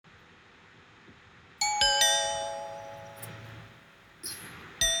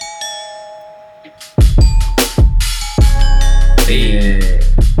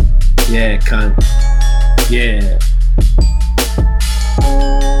Yeah, cunt. Yeah.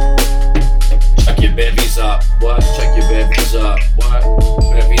 Chuck your bevies up. What? Chuck your bevies up. What?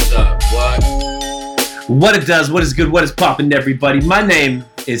 Bevies up. What? What it does, what is good, what is poppin', everybody? My name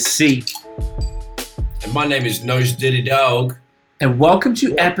is C. And my name is Nose Diddy Dog. And welcome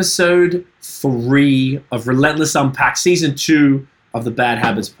to episode 3 of Relentless Unpack, season 2 of the Bad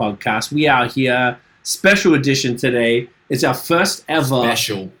Habits podcast. We are here, special edition today. It's our first ever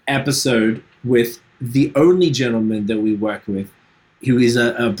episode with the only gentleman that we work with, who is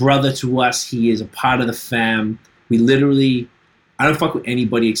a brother to us. He is a part of the fam. We literally, I don't fuck with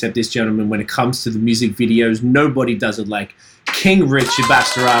anybody except this gentleman when it comes to the music videos. Nobody does it like King Rich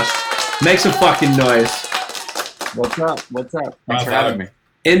Shabastarash. Make some fucking noise. What's up? What's up? Thanks for having me.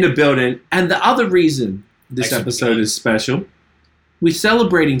 In the building. And the other reason this episode is special, we're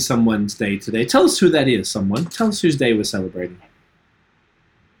celebrating someone's day today. Tell us who that is, someone. Tell us whose day we're celebrating.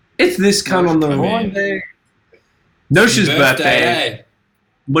 It's this cunt on the Monday. Notion's birthday. Hey.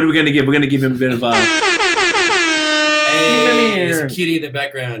 What are we going to give? We're going to give him a bit of a... Hey, there's a kitty in the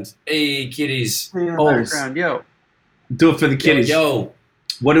background. Hey, kitties. In the background, yo. Do it for the kiddies. Yo.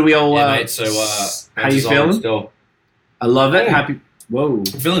 What do we all... Yeah, mate, so... how you feeling? Still. I love it. Oh. Happy... Whoa. I'm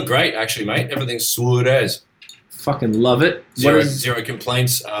feeling great, actually, mate. Everything's smooth as. Fucking love it. Zero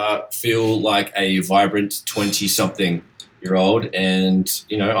complaints. Feel like a vibrant 20-something-year-old, and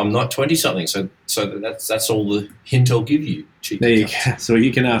you know I'm not 20-something, so that's all the hint I'll give you. There you go. That's all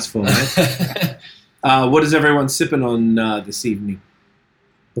you can ask for, man. What is everyone sipping on this evening?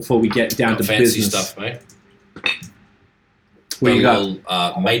 Before we get down to fancy business stuff, mate. What you got?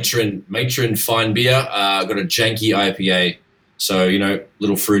 Little, matron fine beer. Got a janky IPA, so you know,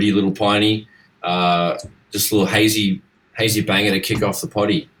 little fruity, little piney. Just a little hazy banger to kick off the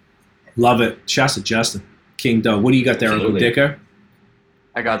potty. Love it. Shouts to Justin. King Dog. What do you got there, Absolutely. Uncle Dicko?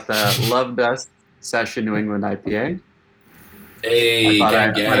 I got the Love Dust Session New England IPA. Hey,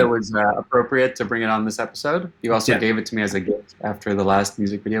 I gang. thought it was appropriate to bring it on this episode. You also gave it to me as a gift after the last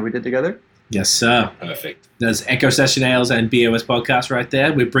music video we did together. Yes, sir. Perfect. There's Echo Session Ales and BOS podcast right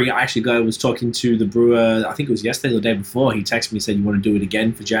there. I was talking to the brewer, I think it was yesterday or the day before. He texted me and said, you want to do it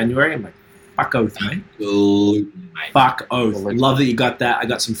again for January? I'm like, fuck oath, mate. Fuck oath. Love that you got that. I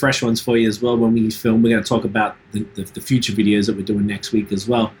got some fresh ones for you as well. When we film, we're going to talk about the future videos that we're doing next week as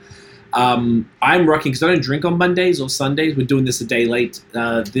well. I'm rocking, because I don't drink on Mondays or Sundays. We're doing this a day late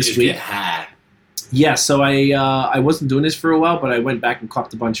this week. Yeah, so I wasn't doing this for a while, but I went back and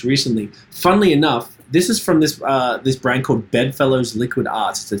copped a bunch recently. Funnily enough, this is from this brand called Bedfellows Liquid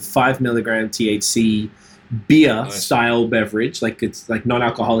Arts. It's a 5 milligram THC beer style beverage, like it's like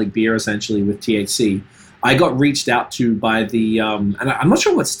non-alcoholic beer essentially with THC. I got reached out to by the and I'm not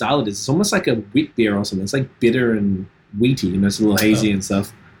sure what style it is. It's almost like a wheat beer or something. It's like bitter and wheaty, you know, it's a little hazy and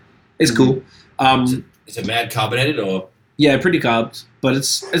stuff. It's cool. Is it mad carbonated or? Yeah, pretty carbs, but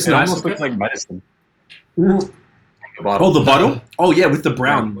it's It nice. almost looks like medicine. Oh, the bottle? Oh yeah, with the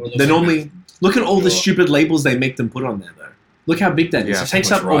brown. They normally look at all the stupid labels they make them put on there though. Look how big that is. Yeah, It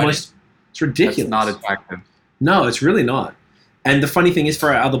takes up almost. It's ridiculous. It's not attractive. No, it's really not. And the funny thing is,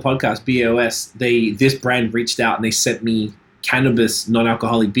 for our other podcast, BOS, this brand reached out and they sent me cannabis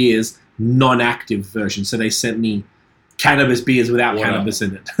non-alcoholic beers, non-active version. So they sent me cannabis beers without cannabis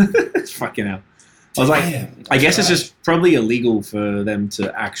in it. It's fucking hell. I was like, I guess it's just probably illegal for them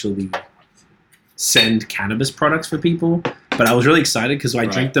to actually send cannabis products for people. But I was really excited because I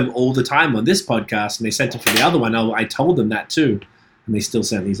drink them all the time on this podcast, and they sent it for the other one. I told them that too, and they still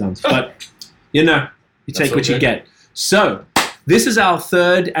sent these on. But you know, you take what you get. So this is our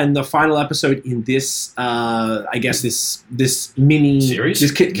third and the final episode in this. I guess this mini series.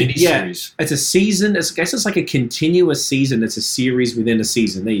 Series. It's a season. I guess it's like a continuous season. It's a series within a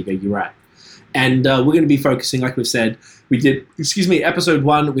season. There you go. You're right. And we're going to be focusing, like we've said, we did, episode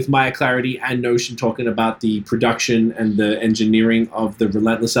 1 with Maya Clarity and Notion talking about the production and the engineering of the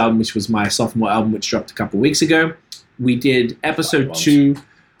Relentless album, which was my sophomore album, which dropped a couple of weeks ago. We did episode 2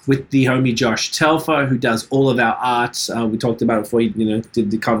 with the homie Josh Telfer, who does all of our arts. We talked about it before,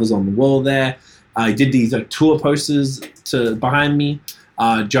 did the covers on the wall there. I did these tour posters behind me.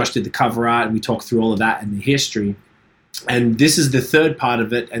 Josh did the cover art, and we talked through all of that and the history. And this is the third part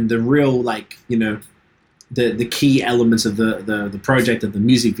of it, and the real, the key elements of the project of the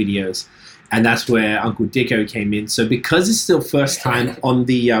music videos, and that's where Uncle Dicko came in. So because it's still first time on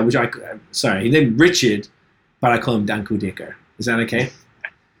the, he named Richard, but I call him Uncle Dicko. Is that okay?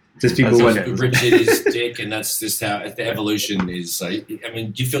 Just people Richard is dick, and that's just how the evolution is. I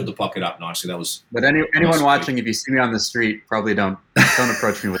mean, you filled the pocket up nicely. That was. But anyone watching, if you see me on the street, probably don't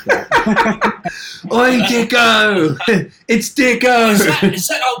approach me with that. Oi, Dicko! It's Dicko! Is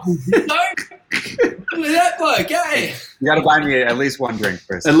that Uncle Dicko? Look at that bloke, hey! You got to buy me at least one drink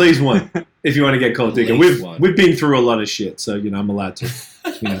first. At least one, if you want to get called Dicko. We've been through a lot of shit, so I'm allowed to.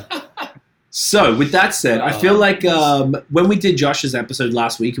 So, with that said, I feel like when we did Josh's episode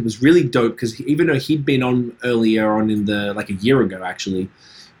last week, it was really dope because even though he'd been on earlier on in a year ago, actually,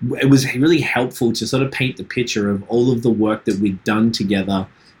 it was really helpful to sort of paint the picture of all of the work that we'd done together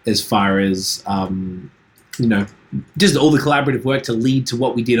as far as, just all the collaborative work to lead to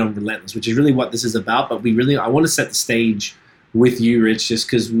what we did on Relentless, which is really what this is about. But I want to set the stage with you, Rich, just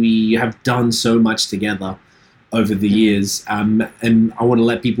because we have done so much together over the years, and I want to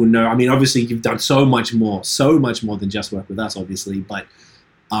let people know. I mean, obviously, you've done so much more than just work with us, obviously. But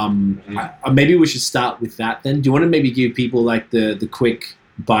maybe we should start with that. Then, do you want to maybe give people like the quick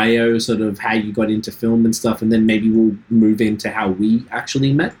bio, sort of how you got into film and stuff, and then maybe we'll move into how we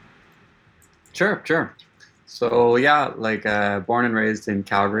actually met? Sure. So yeah, born and raised in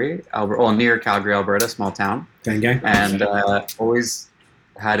Calgary, near Calgary, Alberta, small town. Gang. And always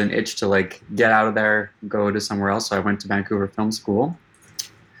had an itch to get out of there, go to somewhere else. So I went to Vancouver Film School.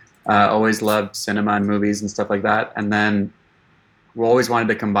 Always loved cinema and movies and stuff like that. And then we always wanted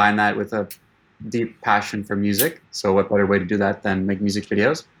to combine that with a deep passion for music. So what better way to do that than make music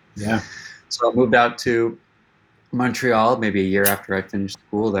videos? Yeah. So I moved out to Montreal maybe a year after I finished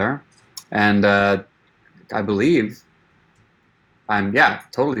school there. And I believe, I'm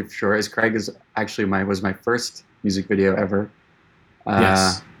totally sure, as Craig is actually was my first music video ever.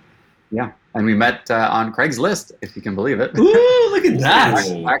 Yes. Yeah, and we met on Craigslist, if you can believe it. Ooh, look at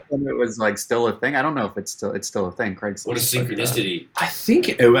that! Back when it was still a thing. I don't know if it's still a thing. Craigslist. What a synchronicity! I think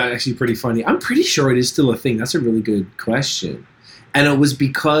it was actually pretty funny. I'm pretty sure it is still a thing. That's a really good question, and it was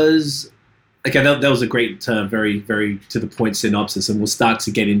because. Okay, that was a great, very, very to the point synopsis, and we'll start to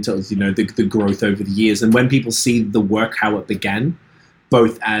get into the growth over the years, and when people see the work, how it began,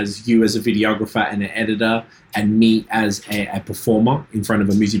 both as you as a videographer and an editor, and me as a performer in front of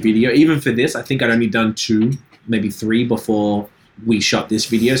a music video. Even for this, I think I'd only done 2, maybe 3 before we shot this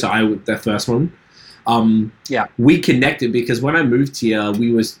video. So the first one. We connected because when I moved here,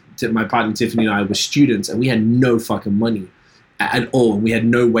 my partner Tiffany and I were students, and we had no fucking money at all. We had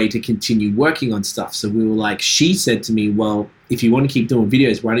no way to continue working on stuff. So we were like, she said to me, well, if you want to keep doing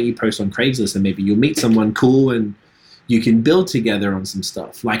videos, why don't you post on Craigslist and maybe you'll meet someone cool and you can build together on some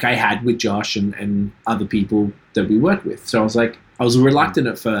stuff like I had with Josh and other people that we work with. So I was reluctant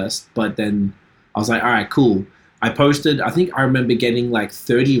at first, but then I was like, all right, cool. I posted, I think I remember getting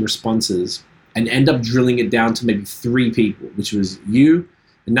 30 responses and end up drilling it down to maybe 3 people, which was you,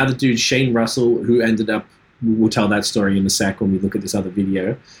 another dude, Shane Russell, who ended up, we'll tell that story in a sec when we look at this other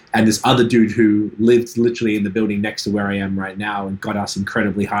video, and this other dude who lived literally in the building next to where I am right now and got us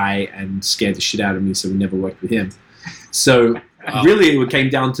incredibly high and scared the shit out of me, so we never worked with him. So really it came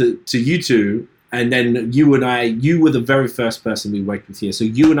down to you two, and then you and I, you were the very first person we worked with here. So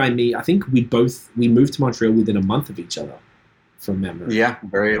you and I I think we moved to Montreal within a month of each other, from memory. Yeah,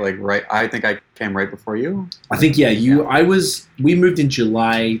 very right. I think I came right before you. I think, we moved in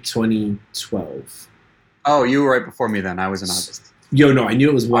July 2012. Oh, you were right before me then. I was in August. No, I knew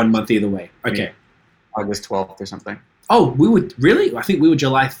it was 1 month either way. Okay. August 12th or something. Oh, we were, really? I think we were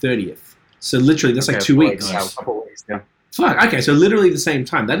July 30th. So literally, that's 2 weeks. A couple weeks, yeah. Fuck, okay, so literally the same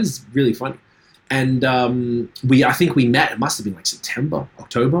time. That is really funny. And I think we met, it must have been September,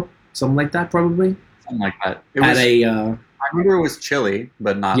 October, something like that, probably. Something like that. I remember it was chilly,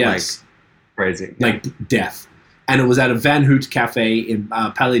 but not crazy. Like death. And it was at a Van Hoot Cafe in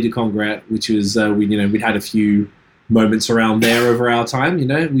Palais du Congrès, which was, we'd had a few moments around there over our time,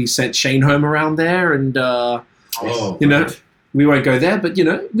 We sent Shane home around there and, we won't go there, but,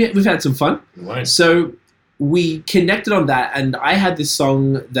 we've had some fun. Right. So we connected on that, and I had this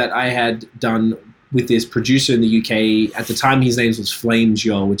song that I had done with this producer in the UK. At the time, his name was Flames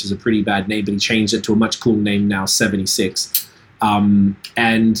Yol, which is a pretty bad name, but he changed it to a much cooler name now, 76.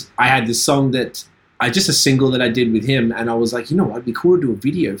 And I had this song just a single that I did with him, and I was like, it'd be cool to do a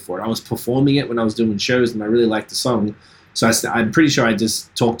video for it. I was performing it when I was doing shows, and I really liked the song. So I'm pretty sure I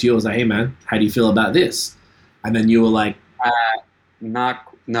just talked to you. I was like, hey, man, how do you feel about this? And then you were like...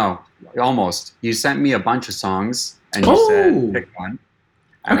 No, almost. You sent me a bunch of songs, and you said, pick one.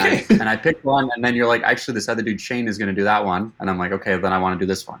 And okay. I picked one, and then you're like, actually, this other dude, Shane, is going to do that one. And I'm like, okay, then I want to do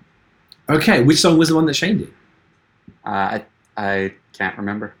this one. Okay, which song was the one that Shane did? I can't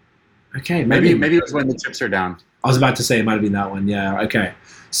remember. Okay, maybe it was When the Chips Are Down. I was about to say it might have been that one. Yeah. Okay.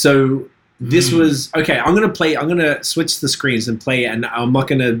 So this was okay. I'm gonna switch the screens and play it, and I'm not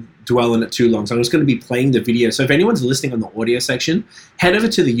gonna dwell on it too long. So I'm just gonna be playing the video. So if anyone's listening on the audio section, head over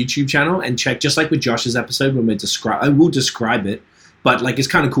to the YouTube channel and check. Just like with Josh's episode, when I will describe it, but like it's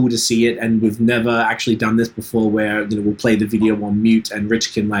kind of cool to see it. And we've never actually done this before, where we'll play the video on mute and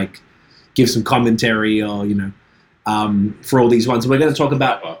Rich can like give some commentary or for all these ones. We're going to talk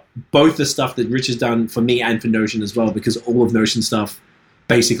about both the stuff that Rich has done for me and for Notion as well, because all of Notion stuff,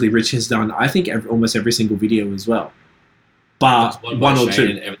 basically, Rich has done, I think, almost every single video as well. But one or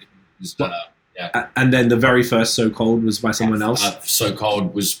two. And then the very first So Cold was by someone else. So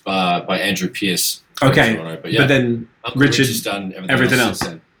Cold was by Andrew Pierce. Okay. But then Richard has done everything else.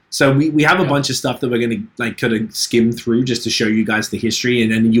 So we have a bunch of stuff that we're going to like kind of skim through just to show you guys the history, and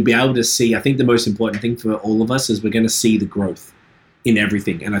then you'll be able to see. I think the most important thing for all of us is we're going to see the growth in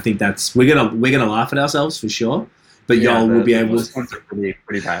everything, and I think that's we're gonna laugh at ourselves for sure, but y'all will be able to. Ones are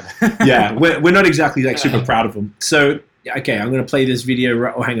pretty bad. Yeah, we're not exactly like super proud of them. So okay, I'm going to play this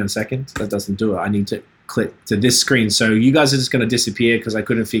video. Oh, hang on a second, that doesn't do it. I need to click to this screen. So you guys are just going to disappear because I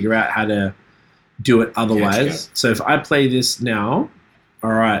couldn't figure out how to do it otherwise. So if I play this now.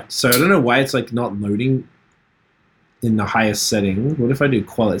 All right, so I don't know why it's like not loading in the highest setting. What if I do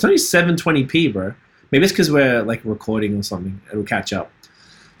quality? It's only 720p, bro. Maybe it's because we're like recording or something. It'll catch up.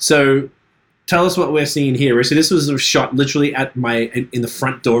 So tell us what we're seeing here. So this was a shot literally at in the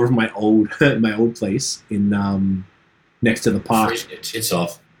front door of my old place in next to the park. It's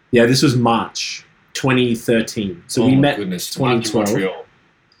off. Yeah, this was March 2013. So we met 2012.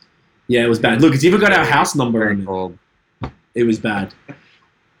 Yeah, it was bad. Look, it's even got our house number on it. It was bad.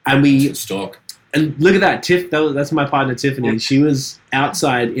 And and look at that, Tiff. That's my partner, Tiffany. She was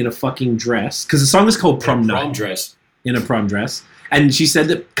outside in a fucking dress because the song is called Prom Night. In a prom dress, and she said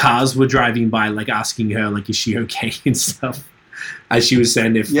that cars were driving by, like asking her, like, "Is she okay?" and stuff. As she was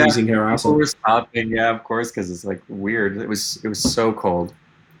standing there freezing her ass off. People were stopping, yeah, of course, because it's like weird. It was so cold.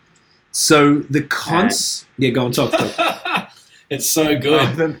 So the go and talk. It's so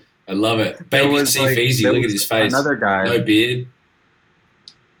good. I love it. Baby Steve Easy. Look at his face. Another guy. No beard.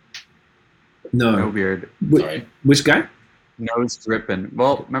 No beard. Sorry. Which guy? Nose dripping.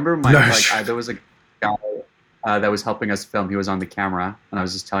 Well, remember there was a guy that was helping us film. He was on the camera, and I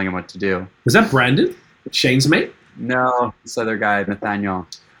was just telling him what to do. Was that Brandon? Shane's mate? No, this other guy, Nathaniel.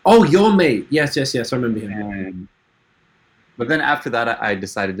 Oh, your mate. Yes. I remember him. But then after that, I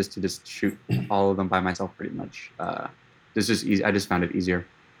decided to shoot all of them by myself, pretty much. This is easy. I just found it easier.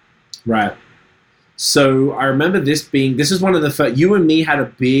 Right. So I remember this is one of the first, you and me had a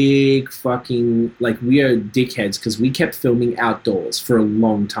big fucking, like, we are dickheads because we kept filming outdoors for a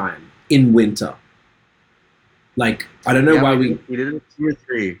long time in winter. Like, I don't know why we did it 2 or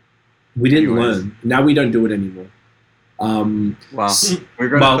 3. We didn't learn. Now we don't do it anymore. Well, we're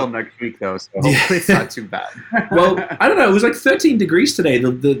going to film next week though, so hopefully it's not too bad. Well, I don't know. It was like 13 degrees today.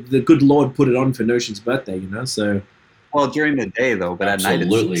 The good Lord put it on for Notion's birthday, so... Well, during the day though, but at night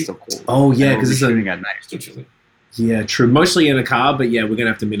it's still cold. Oh yeah, because it's shooting at night. Yeah, true. Mostly in a car, but yeah, we're gonna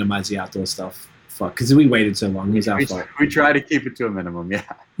have to minimize the outdoor stuff. Fuck, because we waited so long. It's our fault. We try to keep it to a minimum. Yeah.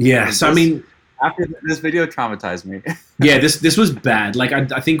 Yeah. So I mean, after this video traumatized me. Yeah, this was bad. Like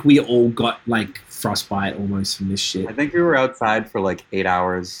I think we all got like frostbite almost from this shit. I think we were outside for like 8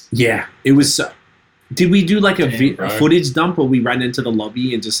 hours. Yeah, it was. Did we do like a footage dump, or we ran into the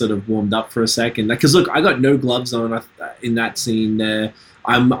lobby and just sort of warmed up for a second? Because look, I got no gloves on in that scene there.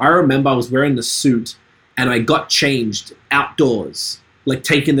 I remember I was wearing the suit and I got changed outdoors, like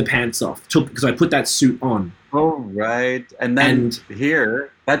taking the pants off, because I put that suit on. Oh, right. And then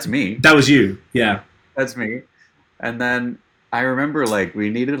here, that's me. That was you, yeah. That's me. And then I remember like we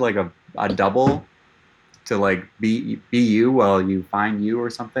needed like a double to like be you while you find you or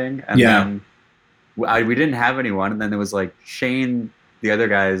something. And then we didn't have anyone, and then there was like Shane, the other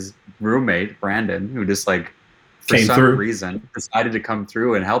guy's roommate, Brandon, who just like for some reason decided to come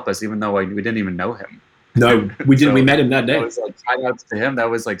through and help us, even though we didn't even know him. No, we didn't. So we met him that day. It was like shout outs to him. That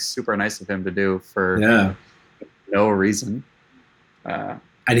was like super nice of him to do for no reason. And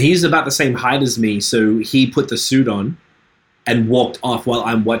he's about the same height as me, so he put the suit on and walked off while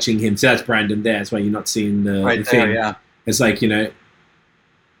I'm watching him. So that's Brandon there. That's why you're not seeing the thing. There, yeah. It's like,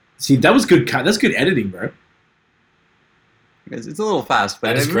 see, that was good. That's good editing, bro. It's a little fast,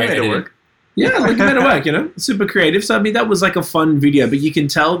 but it's great made it work. Yeah, like it made it work, super creative. So I mean, that was like a fun video, but you can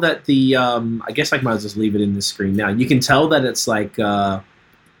tell that the I guess I might as well just leave it in the screen now. You can tell that it's like our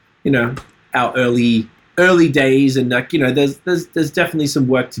early days, and like there's definitely some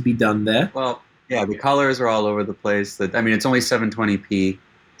work to be done there. Well, yeah, the colors are all over the place. It's only 720p,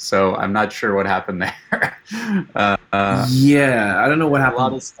 So I'm not sure what happened there. Yeah, I don't know what happened. A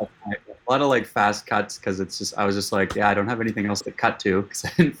lot of stuff, a lot of like fast cuts because I was just like, yeah, I don't have anything else to cut to because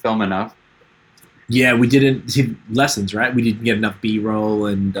I didn't film enough. Yeah, we didn't lessons, right? We didn't get enough B-roll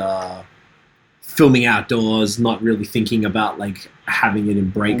and filming outdoors, not really thinking about like having it in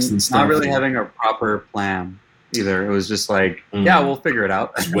breaks and stuff. Not really having a proper plan either. It was just like, yeah, we'll figure it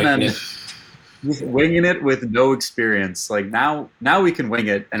out. Just winging it. Just winging it with no experience. Like now we can wing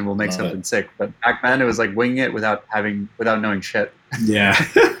it and we'll make something sick. But back then it was like winging it without knowing shit. Yeah.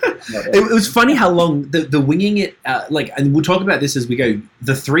 It was funny how long the winging it, and we'll talk about this as we go.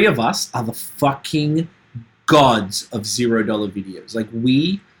 The three of us are the fucking gods of $0 videos. Like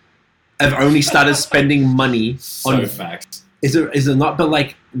we have only started spending money on facts. Is it not? But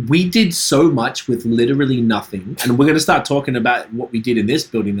like we did so much with literally nothing, and we're gonna start talking about what we did in this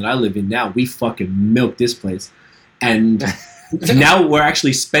building that I live in now. We fucking milked this place, and now we're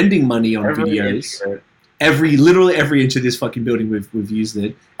actually spending money on videos. Literally every inch of this fucking building we've used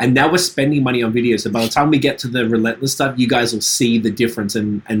it, and now we're spending money on videos. So by the time we get to the Relentless stuff, you guys will see the difference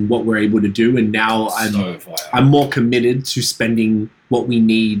and what we're able to do. And now I'm more committed to spending what we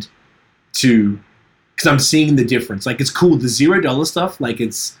need to, because I'm seeing the difference. Like it's cool, the $0 stuff, like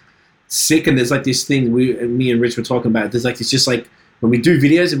it's sick. And there's like this thing me and Rich were talking about. There's like it's just like when we do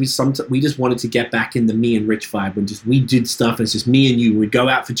videos and we just wanted to get back in the me and Rich vibe and just we did stuff and it's just me and you. We'd go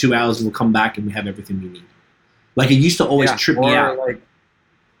out for 2 hours and we'll come back and we have everything we need. Like it used to always trip me out.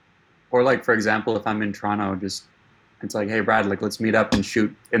 Or for example, if I'm in Toronto, it's like, hey Brad, like let's meet up and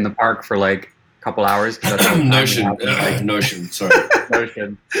shoot in the park for like a couple hours. Notion. Sorry.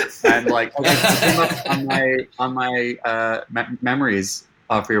 Notion. And like on my memories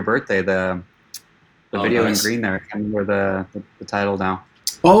for your birthday, the video in green there. I can't remember the title now.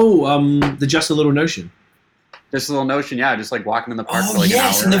 Oh, the Just a Little Notion. Just a Little Notion, yeah. Just like walking in the park for like an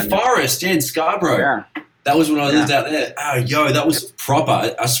hour. In the forest, in Scarborough. Yeah. That was when I lived out there. Oh, that was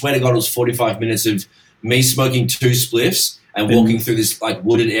proper. I swear to God, it was 45 minutes of me smoking 2 spliffs and walking through this like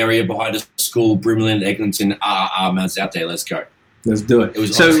wooded area behind a school, Brimley, Eglinton. Man, it's out there. Let's go. Let's do it. It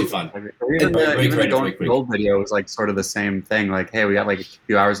was honestly fun. Even the Going Gold video was like sort of the same thing. Like, hey, we got like a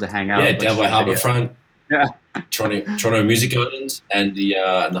few hours to hang out. Yeah, down by Harbourfront. Yeah. Toronto Music Gardens and the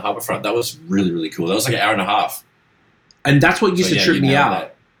Harbourfront. That was really, really cool. That was like an hour and a half. And that's what used to trip me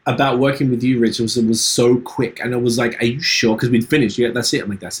out about working with you, Rich. It was so quick. And it was like, are you sure? Because we'd finished. Yeah, that's it. I'm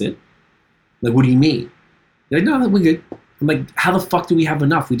like, that's it? Like, what do you mean? They're like, no, we're good. I'm like, how the fuck do we have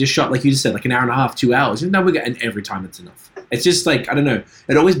enough? We just shot, like you just said, like an hour and a half, 2 hours. No, we're good. And every time it's enough. It's just like, I don't know.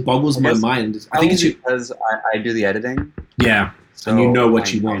 It always boggles my mind. I think it's because I do the editing. Yeah. So and you know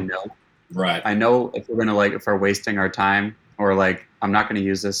what you want. Right. I know if we're wasting our time or like, I'm not going to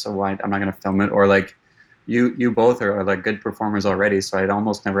use this, so I'm not going to film it. Or like, you both are like good performers already, so I'd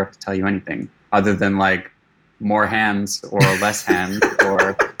almost never have to tell you anything other than like more hands or less hands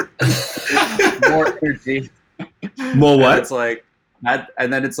or more energy. More what? And it's like that,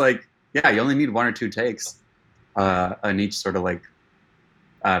 and then it's like, yeah, you only need 1 or 2 takes on each sort of like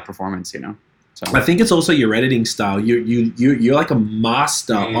performance, you know. So I think it's also your editing style. You're like a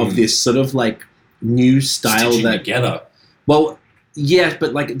master of this sort of like new style stitching together. Well, yeah,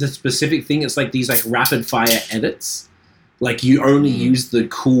 but like the specific thing, it's like these like rapid fire edits. Like you only use the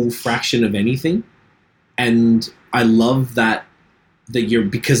cool fraction of anything, and I love that you're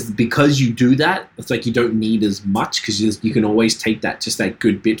because you do that. It's like you don't need as much because you can always take that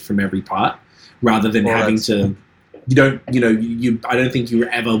good bit from every part rather than having to. I don't think you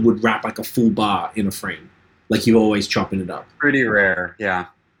ever would wrap like a full bar in a frame. Like you're always chopping it up. Pretty rare, yeah.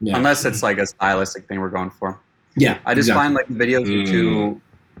 Unless it's like a stylistic thing we're going for. Yeah, I just find like the videos are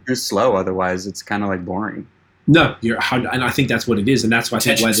too slow. Otherwise, it's kind of like boring. No, and I think that's what it is, and that's why I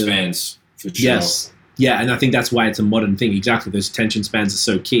think why spans. For sure. Yes, yeah, and I think that's why it's a modern thing. Exactly, those attention spans are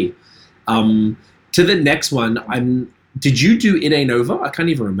so key. To the next one, did you do It Ain't Over? I can't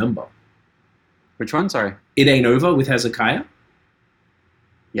even remember. Which one? Sorry. It Ain't Over with Hezekiah?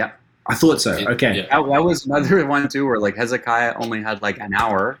 Yeah. I thought so. Okay. Yeah. That was another one too where like Hezekiah only had like an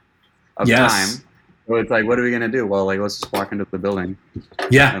hour of time. So it's like, what are we going to do? Well, like, let's just walk into the building.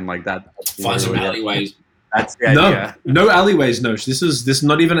 Yeah. And like that. Find some alleyways. That's the idea. No alleyways, no. This is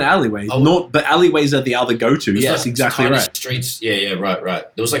not even an alleyway. But alleyways are the other go-to. Yes, like exactly right. Streets. Yeah,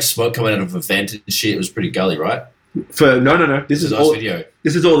 right. There was like smoke coming out of a vent and shit. It was pretty gully, right? No. This is all video.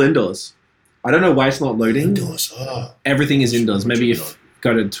 This is all indoors. I don't know why it's not loading. Indoors. Oh. Everything is indoors. Maybe you've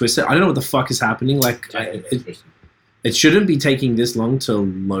got to twist it. I don't know what the fuck is happening. Like, it shouldn't be taking this long to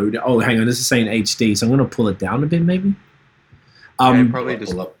load. Oh, hang on. This is saying HD, so I'm going to pull it down a bit maybe. Probably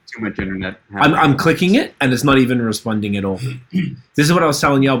just too much internet. I'm clicking it and it's not even responding at all. This is what I was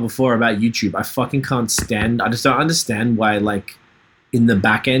telling y'all before about YouTube. I fucking can't stand. I just don't understand why, like, in the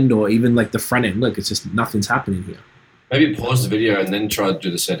back end or even like the front end, look, it's just nothing's happening here. Maybe pause the video and then try to do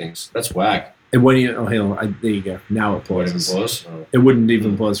the settings. That's whack. It wouldn't even, there you go. Now it pauses. It wouldn't pause? Oh. It wouldn't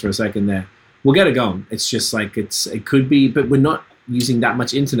even pause for a second there. We'll get it going. It's just like it could be, but we're not using that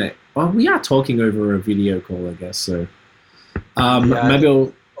much internet. Well, we are talking over a video call, I guess. So maybe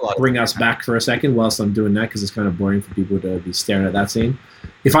I'll bring us back for a second whilst I'm doing that because it's kind of boring for people to be staring at that scene.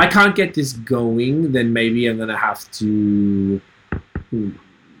 If I can't get this going, then maybe I'm going to have to... What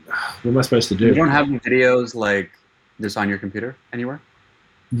am I supposed to do? You don't have videos like this on your computer anywhere?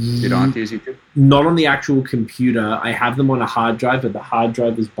 You don't have to use YouTube? Not on the actual computer. I have them on a hard drive, but the hard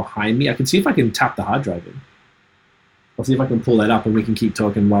drive is behind me. I can see if I can tap the hard drive in. I'll see if I can pull that up and we can keep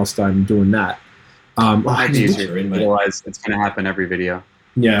talking whilst I'm doing that. Otherwise, it's going to happen every video.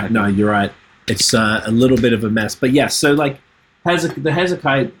 Yeah, no, you're right. It's a little bit of a mess. But yeah, so like the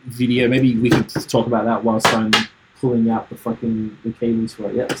Hezekiah video, maybe we can talk about that whilst I'm pulling out the cables for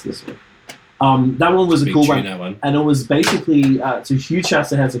it. Yeah, it's this one. That one was a cool one. And it was basically, it's a huge shout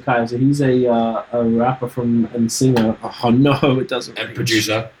to Hezekiah. So he's a rapper and singer. Oh no, it doesn't. And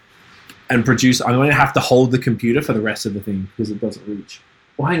producer. And producer. I'm going to have to hold the computer for the rest of the thing because it doesn't reach.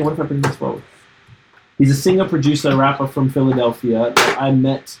 Well, hang on, what if I bring this forward? He's a singer, producer, rapper from Philadelphia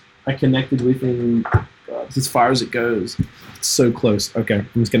that I connected with in, as far as it goes. It's so close. Okay, I'm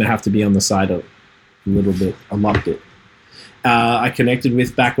just going to have to be on the side of a little bit. I loved it. I connected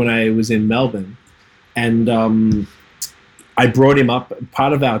with back when I was in Melbourne, and I brought him up.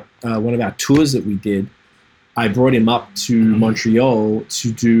 Part of our one of our tours that we did, I brought him up to Montreal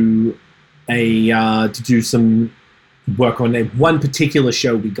to do some work on one particular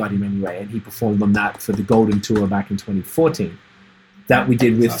show. We got him anyway, and he performed on that for the Golden Tour back in 2014. That we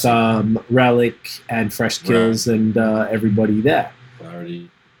did with Relic and Fresh Kills and everybody there. Clarity.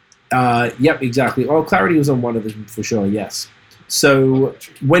 Yep, exactly. Oh, Clarity was on one of them for sure, yes. So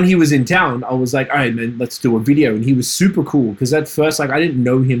when he was in town, I was like, all right, man, let's do a video. And he was super cool because at first, like, I didn't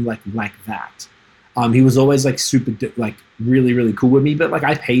know him like that. He was always like super, like really, really cool with me. But like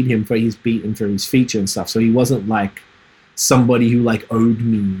I paid him for his beat and for his feature and stuff. So he wasn't like somebody who like owed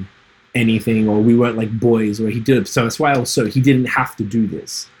me anything or we weren't like boys or he did. So that's why he didn't have to do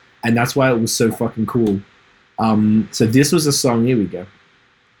this. And that's why it was so fucking cool. So this was a song. Here we go.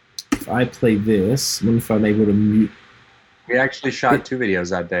 If I play this, I wonder if I'm able to mute. We actually shot 2 videos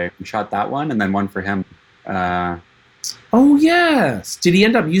that day. We shot that one and then one for him. Oh, yes. Did he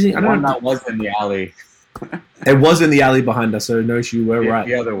end up using... I don't know. That was in the alley. It was in the alley behind us, so no issue. You were right.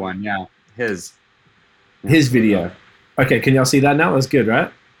 The other one, yeah. His video. Okay, can y'all see that now? That's good,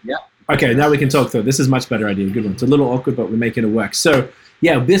 right? Yeah. Okay, now we can talk through. This is much better idea. Good one. It's a little awkward, but we're making it work. So,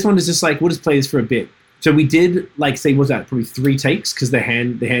 yeah, this one is just like, we'll just play this for a bit. So we did, like, say, what was that? Probably 3 takes, because the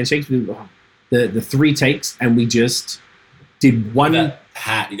handshakes, the 3 takes, and we just did one... That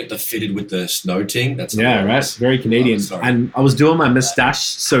hat, you got the fitted with the snow ting. That's right? Very Canadian. And I was doing my mustache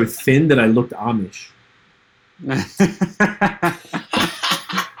so thin that I looked Amish.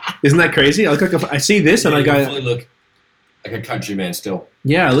 Isn't that crazy? I look like I see this and I go... You look like a country man still.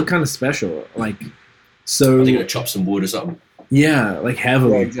 Yeah, I look kind of special. Like, so... I think I chop some wood or something. Yeah, like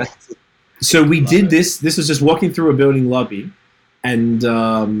heavily. Yeah, exactly. So we did this. This was just walking through a building lobby and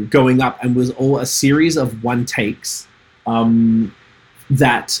going up, and was all a series of 1 takes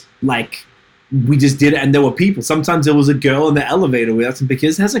that, like, we just did it. And there were people. Sometimes there was a girl in the elevator with us,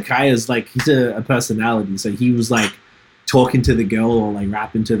 because Hezekiah's like, he's a personality. So he was like talking to the girl or like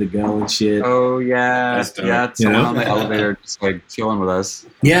rapping to the girl and shit. Oh yeah, someone on the elevator just like chilling with us.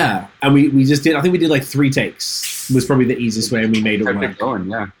 Yeah, and we just did. I think we did like 3 takes. It was probably the easiest way, and we made it work. Going,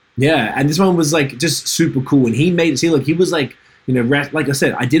 yeah. Yeah, and this one was like just super cool, and he made it seem like he was like, you know, like I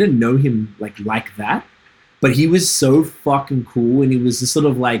said, I didn't know him like that, but he was so fucking cool, and he was just sort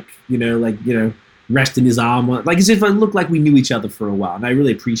of like, resting his arm on, like as if it looked like we knew each other for a while, and I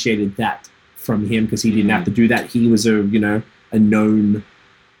really appreciated that from him because he didn't have to do that. He was a known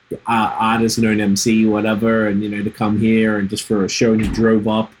artist, known MC, whatever, and to come here and just for a show, and he drove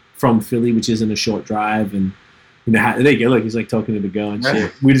up from Philly, which isn't a short drive, and. There you go. Look, he's like talking to the girl and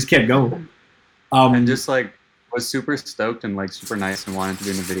shit. We just kept going. And just like was super stoked and like super nice and wanted to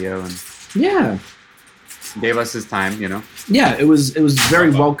be in the video and gave us his time, Yeah, it was very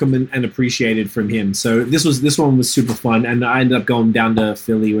welcome and appreciated from him. So this one was super fun, and I ended up going down to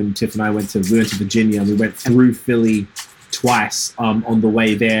Philly when Tiff and I went to Virginia. We went through Philly twice on the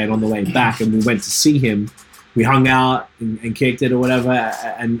way there and on the way back, and we went to see him. We hung out and kicked it or whatever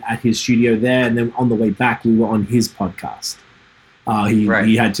and at his studio there. And then on the way back, we were on his podcast.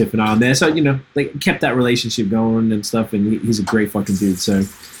 He had Tiff and I on there, so they kept that relationship going and stuff. And he's a great fucking dude. So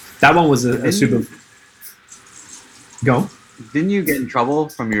that one was a super. Go. Didn't you get in trouble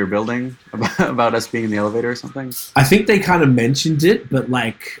from your building about us being in the elevator or something? I think they kind of mentioned it, but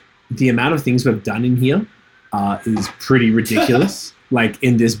like the amount of things we've done in here is pretty ridiculous. Like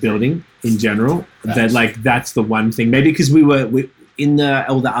in this building in general, that's the one thing. Maybe because we were in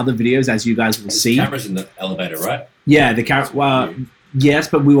all the other videos, as you guys will see. Cameras in the elevator, right? Yeah, the camera. Well, yes,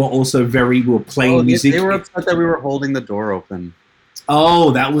 but we were also we were playing music. They were upset that we were holding the door open.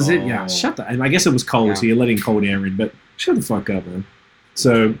 Oh, that was it. Yeah, shut that. And I guess it was cold, so you're letting cold air in. But shut the fuck up, man.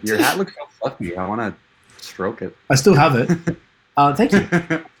 So your hat looks so fluffy. I want to stroke it. I still have it. Thank you.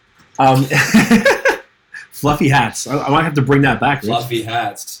 Fluffy hats. I might have to bring that back. Fluffy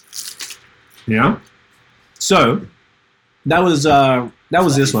hats. Yeah. So that was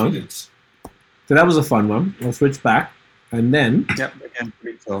this one. So that was a fun one. I'll switch back, and then. Yep. Again,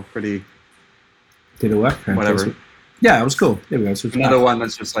 pretty. Did it work? Whatever. Yeah, it was cool. There we go. Another one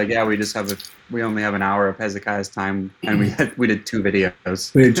that's just like, we only have an hour of Hezekiah's time, and we did 2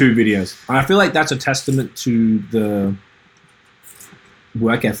 videos. We did 2 videos. And I feel like that's a testament to the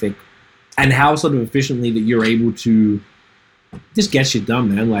work ethic and how sort of efficiently that you're able to just get shit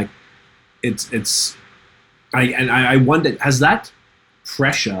done, man. Like, I wonder, has that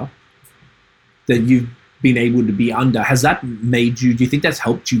pressure that you've been able to be under, has that made you, do you think that's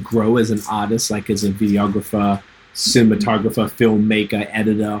helped you grow as an artist, like as a videographer, cinematographer, filmmaker,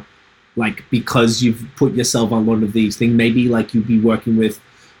 editor, like because you've put yourself on one of these things? Maybe like you'd be working with,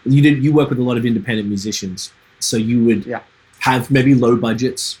 you work with a lot of independent musicians, so you would have maybe low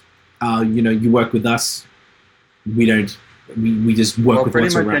budgets. You work with us, we don't, we just work with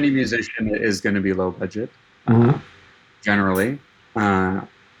pretty much any musician is going to be low budget, generally,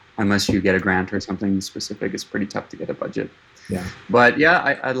 unless you get a grant or something specific. It's pretty tough to get a budget. Yeah. But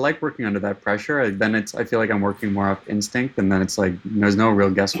yeah, I like working under that pressure. Then I feel like I'm working more off instinct, and then it's like there's no real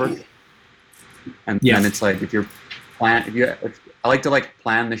guesswork. And then it's like I like to like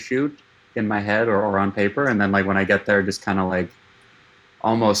plan the shoot in my head or on paper, and then like when I get there, just kind of like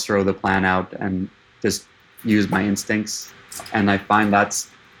almost throw the plan out and just use my instincts. And I find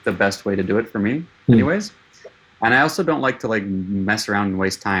that's the best way to do it for me, anyways. And I also don't like to like mess around and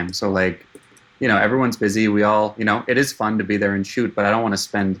waste time. So like, everyone's busy. We all, it is fun to be there and shoot, but I don't want to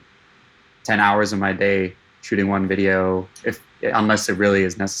spend 10 hours of my day shooting one video unless it really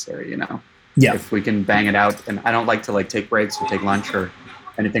is necessary, Yeah. If we can bang it out, and I don't like to like take breaks or take lunch or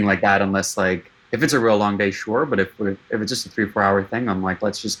anything like that unless like, if it's a real long day, sure. But if it's just a 3-4 hour thing, I'm like,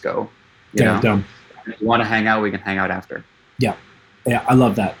 let's just go. Dumb. If you want to hang out, we can hang out after. Yeah. Yeah, I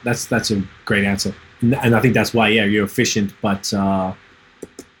love that. That's a great answer. And I think that's why, you're efficient, but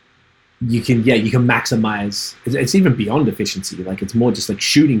you can maximize. It's even beyond efficiency. Like it's more just like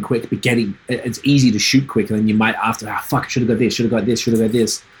shooting quick, but it's easy to shoot quick, and then you might after, fuck, should have got this, should have got this, should have got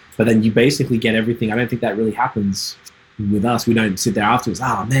this. But then you basically get everything. I don't think that really happens with us. We don't sit there afterwards,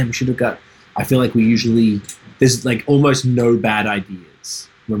 man, we should have got. I feel like there's like almost no bad ideas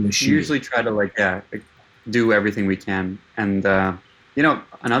when we're shooting. We usually try to do everything we can. And,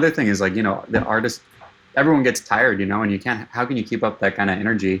 another thing is like, the artist, everyone gets tired, and how can you keep up that kind of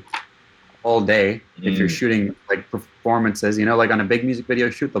energy all day if you're shooting like performances, like on a big music video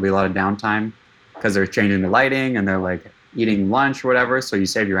shoot, there'll be a lot of downtime because they're changing the lighting and they're like eating lunch or whatever. So you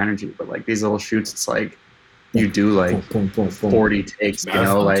save your energy. But like these little shoots, it's like you do like 40 takes,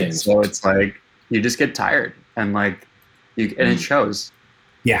 so it's like you just get tired and like and it shows.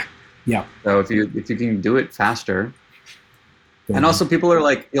 Yeah. Yeah. So if you can do it faster, and also people are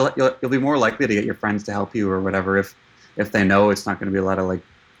like, you'll be more likely to get your friends to help you or whatever if they know it's not going to be a lot of like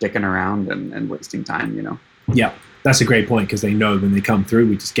dicking around and wasting time, Yeah, that's a great point because they know when they come through,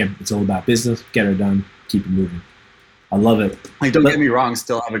 we just it's all about business, get it done, keep it moving. I love it. Like, don't get me wrong,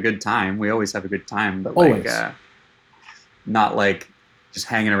 still have a good time. We always have a good time, but like, not like just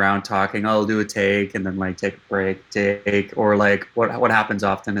hanging around talking. I'll do a take and then like take a break, or like what happens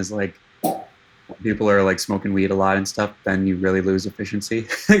often is like people are like smoking weed a lot and stuff. Then you really lose efficiency.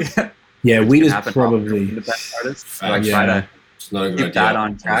 Yeah, weed is probably the best artists. So I try to keep that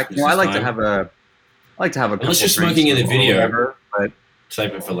on track. I like to have a. Unless you're smoking in the video, whatever, but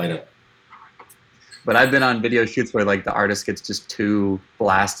save it for later. But I've been on video shoots where like the artist gets just too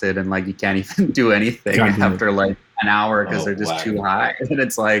blasted and like you can't even do anything after like an hour because they're just too high. And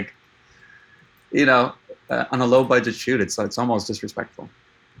it's like, on a low budget shoot, it's almost disrespectful.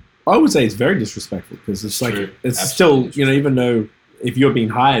 I would say it's very disrespectful because it's like it's absolutely still, even though if you're being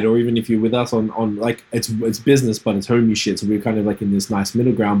hired or even if you're with us on like it's business, but it's homie shit. So we're kind of like in this nice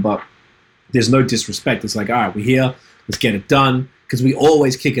middle ground. But there's no disrespect. It's like, all right, we're here, let's get it done. Because we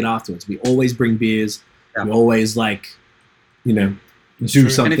always kick it afterwards. We always bring beers. Yeah. We always do something.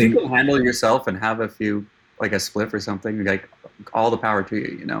 And if you can handle yourself and have a few, like a spliff or something, like all the power to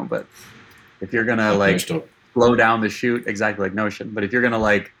you, But if you're gonna slow down the shoot, exactly like Notion. But if you're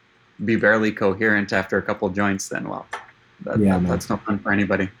gonna be barely coherent after a couple of joints, then that's no fun for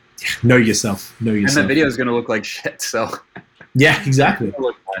anybody. Know yourself. And the video is gonna look like shit. So yeah, exactly.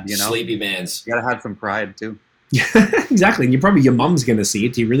 Look bad, Sleepy man's. You gotta have some pride too. Yeah, exactly. And your mom's gonna see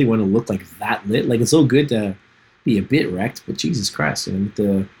it. Do you really want to look like that lit? Like, it's all good to be a bit wrecked, but Jesus Christ,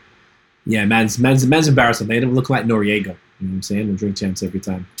 man's embarrassing. They don't look like Noriega. You know what I'm saying? And drink champs every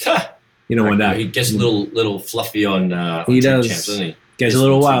time. You know when he gets a little fluffy on. He does. Champs, doesn't he? Gets a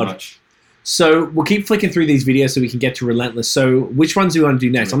little wild. So we'll keep flicking through these videos so we can get to Relentless. So which ones do you want to do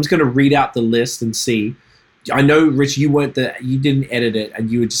next? I'm just going to read out the list and see. I know, Rich, you didn't edit it, and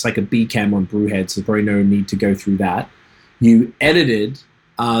you were just like a B cam on Brewhead, so probably no need to go through that. You edited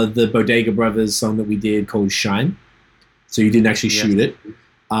the Bodega Brothers song that we did called Shine, so you didn't actually shoot it.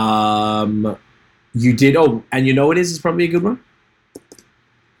 You did. Oh, and you know what is probably a good one.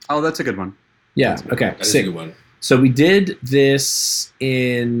 Oh, that's a good one. Yeah. Okay. That is a good one. So we did this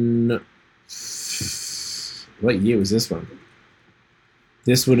in what year was this one?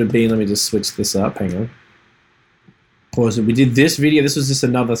 This would have been. Let me just switch this up. Hang on. Pause it. We did this video. This was just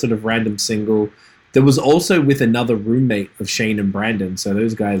another sort of random single. There was also with another roommate of Shane and Brandon. So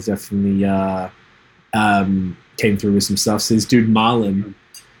those guys definitely came through with some stuff. So this dude Marlon,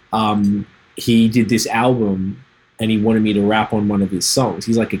 he did this album, and he wanted me to rap on one of his songs.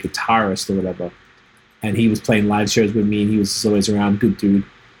 He's like a guitarist or whatever, and he was playing live shows with me, and he was just always around. Good dude.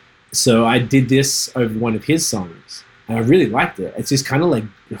 So I did this over one of his songs, and I really liked it. It's just kind of like,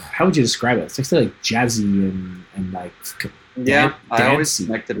 how would you describe it? It's actually like jazzy and like I always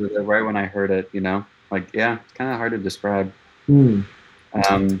connected with it right when I heard it. It's kind of hard to describe.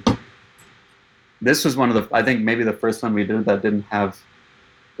 This was one of the, I think maybe the first one we did that didn't have.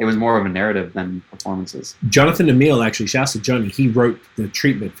 It was more of a narrative than performances. Jonathan Emile, actually, shouts to Johnny, he wrote the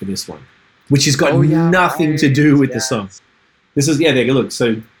treatment for this one, which has got nothing to do with the song. This is, there you look.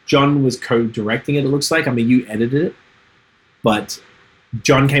 So John was co-directing it looks like. I mean, you edited it, but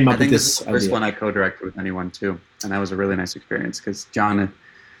John came up with this idea. This is the first one I co-directed with anyone too, and that was a really nice experience because John,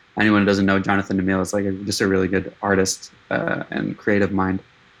 anyone who doesn't know, Jonathan Emile is like just a really good artist and creative mind.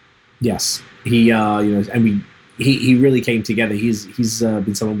 Yes, he and he really came together. He's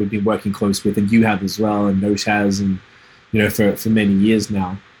been someone we've been working close with, and you have as well, and Nosh has, and for many years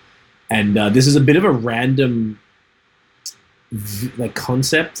now. And this is a bit of a random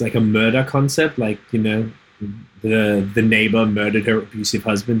concept, like a murder concept, the neighbor murdered her abusive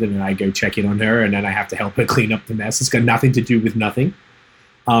husband, and then I go check in on her, and then I have to help her clean up the mess. It's got nothing to do with nothing.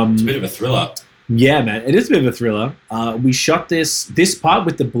 It's a bit of a thriller. Yeah, man, it is a bit of a thriller. We shot this part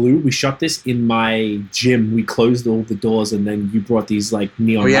with the blue. We shot this in my gym. We closed all the doors, and then you brought these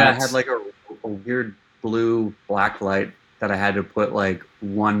neon lights. I had a weird blue black light that I had to put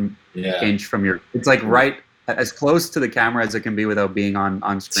 1 inch from your. It's right as close to the camera as it can be without being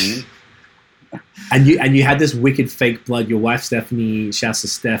on screen. And you had this wicked fake blood. Your wife Stephanie, shouts to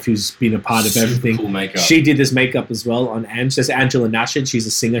Steph, who's been a part of everything. Cool makeup. She did this makeup as well on Ange. There's Angela Nashid. She's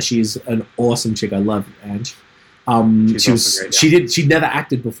a singer. She's an awesome chick. I love Ange. She'd never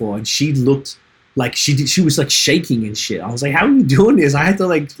acted before, and she looked like she was shaking and shit. I was like, how are you doing this? I had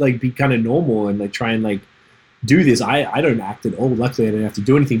to be kind of normal and try and do this. I don't act at all. Luckily, I didn't have to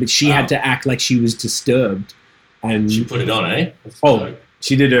do anything, but she had to act like she was disturbed. And she put it on, eh?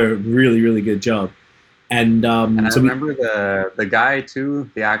 She did a really, really good job. And I remember the guy too,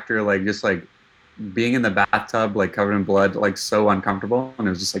 the actor, being in the bathtub, covered in blood, so uncomfortable, and it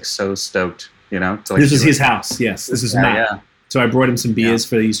was just so stoked, this was his house. Yes, this is Matt. Yeah. So I brought him some beers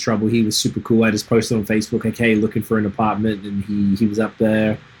for his trouble. He was super cool. I just posted on Facebook, okay, looking for an apartment, and he was up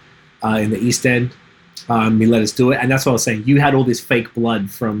there in the East End. He let us do it, and that's what I was saying. You had all this fake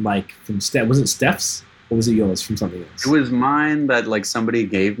blood from Steph. Was it Steph's? Or was it yours from something else? It was mine that somebody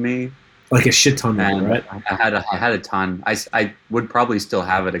gave me. A shit ton, right? I had a ton. I would probably still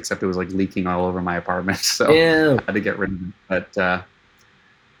have it, except it was leaking all over my apartment, so I had to get rid of it. But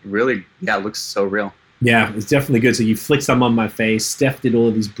really, it looks so real. Yeah, it's definitely good. So you flicked some on my face. Steph did all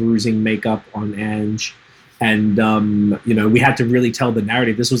of these bruising makeup on Ange, and we had to really tell the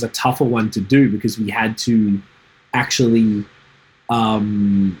narrative. This was a tougher one to do because we had to actually.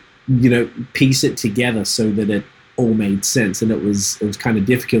 Piece it together so that it all made sense, and it was kind of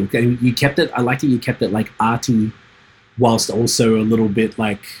difficult. And you kept it. I liked it. You kept it arty, whilst also a little bit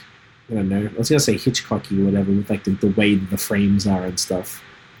I don't know. I was gonna say Hitchcocky or whatever, with the way the frames are and stuff.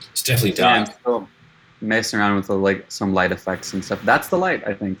 It's definitely dark. Yeah, still messing around with like some light effects and stuff. That's the light,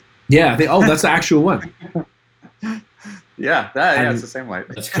 I think. Yeah, that's the actual one. Yeah, it's the same light.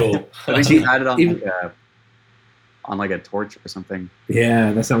 That's cool. I think he had it on like a torch or something.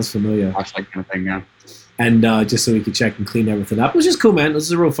 Yeah, that sounds familiar. Flashlight kind of thing, yeah. And just so we could check and clean everything up, which is cool, man. This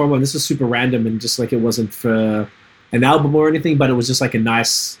is a real fun one. This is super random and just like it wasn't for an album or anything, but it was just like a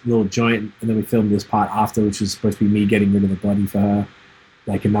nice little joint. And then we filmed this part after, which was supposed to be me getting rid of the body for her,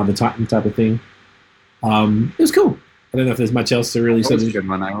 like another type of thing. It was cool. I don't know if there's much else to really say. That was a good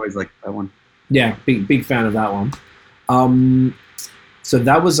one. I always liked that one. Yeah, big fan of that one. So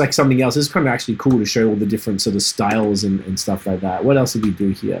that was like something else. It's kind of actually cool to show all the different sort of styles and stuff like that. What else did we do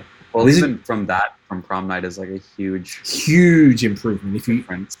here? Well, even from prom night is like a huge improvement. If you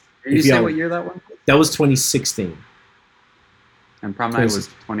difference. Did you say what year that one? That was 2016. And prom night was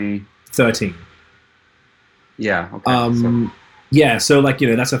 2013. Yeah. Okay. Yeah. So like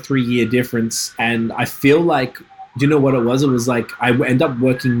that's a 3-year difference, and I feel like. Do you know what it was? It was like I ended up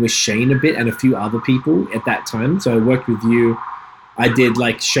working with Shane a bit and a few other people at that time. So I worked with you. I did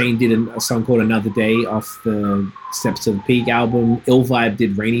Shane did a song called Another Day off the Steps to the Peak album. Ill Vibe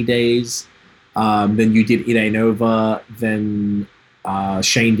did Rainy Days. Then you did It Ain't Over. Then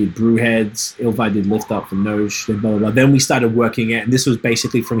Shane did Brewheads. Ill Vibe did Lift Up for Nosh. Then blah, blah, blah. Then we started working it, and this was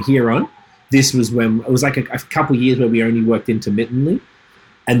basically from here on. This was when it was like a couple years where we only worked intermittently.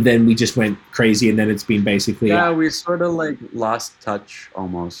 And then we just went crazy, and then it's been basically... Yeah, we sort of lost touch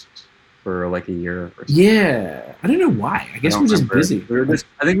almost for like a year or something. Yeah, I don't know why. I guess we're just busy. I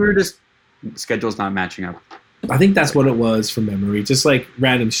think we were just... Schedule's not matching up. I think that's what it was from memory, just like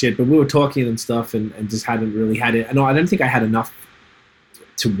random shit. But we were talking and stuff and just hadn't really had it. No, I don't think I had enough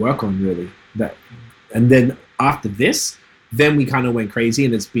to work on, really. And then after this, then we kind of went crazy,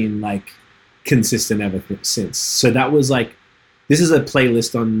 and it's been consistent ever since. So that was this is a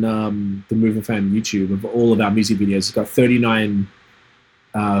playlist on the Moving Fan YouTube of all of our music videos. It's got 39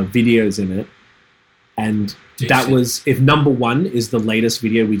 videos in it. And that was, if number 1 is the latest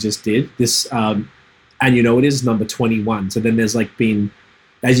video we just did, this, and it is number 21. So then there's been,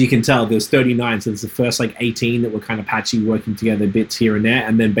 as you can tell, there's 39. So there's the first 18 that were kind of patchy, working together bits here and there.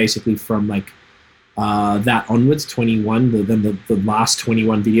 And then basically from that onwards, 21, then the last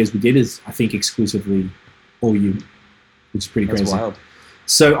 21 videos we did is, I think, exclusively all you. Which is pretty crazy. That's wild.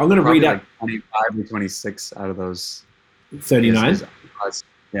 So I'm going to read out 25 or 26 out of those 39.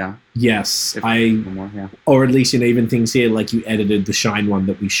 Yeah. Yes, more, yeah. Or at least even things here you edited the Shine one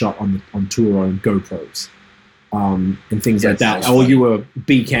that we shot on tour on GoPros, and things like that. Or you were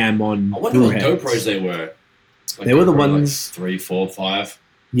B cam on. I wonder what GoPros they were. They were the ones 3, 4, 5.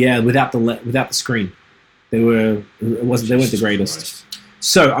 Yeah, without the screen. They weren't the greatest.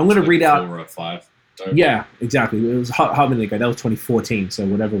 So I'm going to read out 4 or 5. Yeah, exactly. It was how many ago? That was 2014, so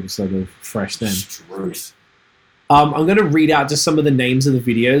whatever was sort of fresh then. Truth. I'm going to read out just some of the names of the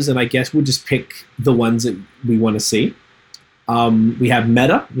videos, and I guess we'll just pick the ones that we want to see. We have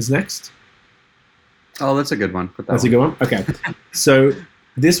Meta was next. Oh, that's a good one. That's a good one? Okay. So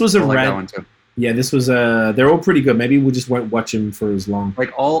this was that one too. Yeah, this was they're all pretty good. Maybe we just won't watch them for as long.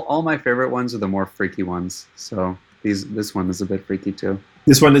 All my favorite ones are the more freaky ones, so this one is a bit freaky too.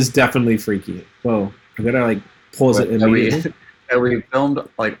 This one is definitely freaky. Whoa, I'm gonna pause it immediately. We filmed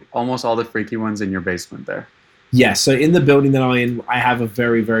almost all the freaky ones in your basement there. Yeah, so in the building that I'm in, I have a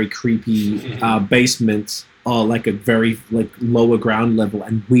very, very creepy basement, a very lower ground level,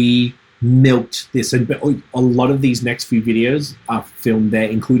 and we milked this. And a lot of these next few videos are filmed there,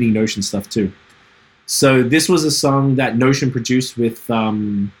 including Notion stuff too. So this was a song that Notion produced with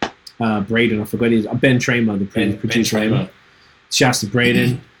Braden. I forgot his Ben Tramer, the producer. Shouts to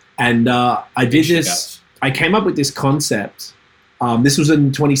Braden. And I did this. I came up with this concept. This was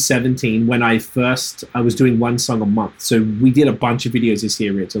in 2017 when I was doing one song a month. So we did a bunch of videos this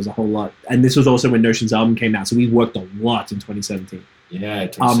year, Rich. It was a whole lot. And this was also when Notion's album came out. So we worked a lot in 2017. Yeah,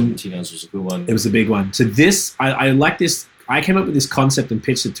 2017 was a good one. It was a big one. So this, I like this. I came up with this concept and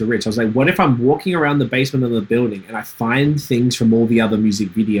pitched it to Rich. I was like, what if I'm walking around the basement of the building and I find things from all the other music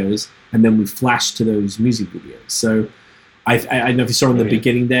videos and then we flash to those music videos? So I don't know if you saw in the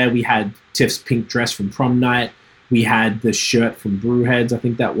beginning there, we had Tiff's pink dress from prom night. We had the shirt from Brewheads, I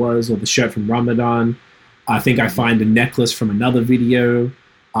think that was, or the shirt from Ramadan. I think I find a necklace from another video.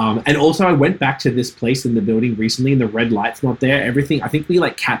 And also I went back to this place in the building recently and the red light's not there. Everything, I think we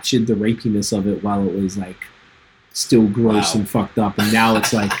captured the rapiness of it while it was still gross and fucked up. And now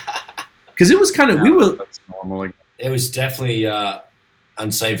it's because it was kind of, it was definitely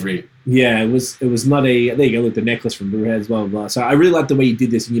unsavory. Yeah, it was not a, there you go, look, the necklace from Brewheads, blah, blah, blah. So I really like the way you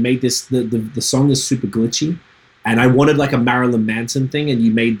did this, and you made this, the song is super glitchy. And I wanted like a Marilyn Manson thing, and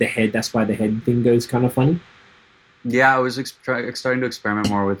you made the head. That's why the head thing goes kind of funny. Yeah, I was starting to experiment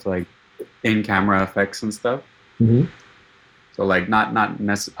more with like in-camera effects and stuff. Mm-hmm. So like not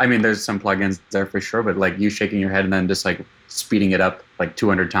necessarily. I mean, there's some plugins there for sure, but like you shaking your head and then just like speeding it up like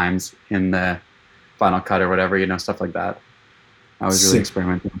 200 times in the Final Cut or whatever, stuff like that. I was really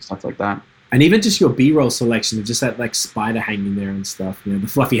experimenting with stuff like that. And even just your B-roll selection of just that like spider hanging there and stuff. The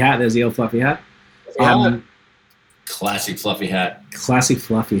fluffy hat. There's the old fluffy hat. Classic fluffy hat. Classic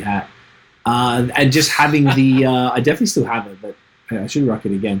fluffy hat. And just having the, I definitely still have it, but I should rock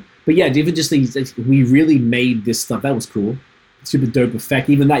it again. But yeah, even just these, we really made this stuff. That was cool. Super dope effect.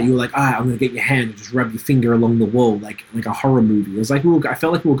 Even that, you were like, I'm going to get your hand and just rub your finger along the wall, like a horror movie. It was like, I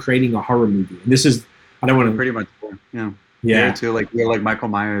felt like we were creating a horror movie. And this is, I don't want to. Pretty much, yeah. Yeah. Too, like, you're like Michael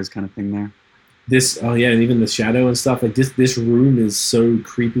Myers kind of thing there. And even the shadow and stuff. Like this room is so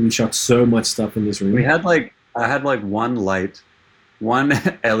creepy. We shot so much stuff in this room. I had one light, one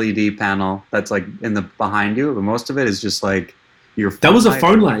LED panel that's like in the behind you, but most of it is just like your. That was a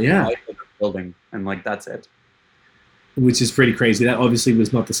phone light, yeah. Building, and like that's it. Which is pretty crazy. That obviously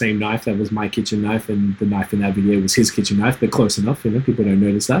was not the same knife. That was my kitchen knife, and the knife in that video was his kitchen knife, but close enough. People don't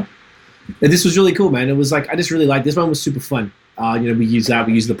notice that. And this was really cool, man. It was like, I just really liked this one. Was super fun. We used that.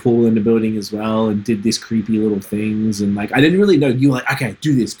 We used the pool in the building as well, and did this creepy little things. And like, I didn't really know. You were like, okay,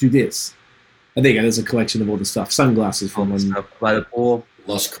 do this. I think there's a collection of all the stuff. Sunglasses from by the pool.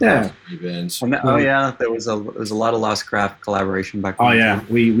 Lost Craft events. There was a lot of Lost Craft collaboration back then. Oh yeah,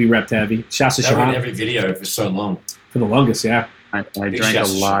 we repped heavy. Shasta Shahan. In every video for so long. For the longest, yeah. I drank a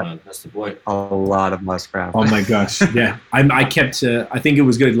lot. That's the boy. A lot of Lost Craft. Oh my gosh, yeah. I kept. I think it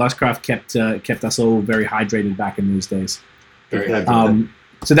was good. Lost Craft kept us all very hydrated back in those days. Very hydrated.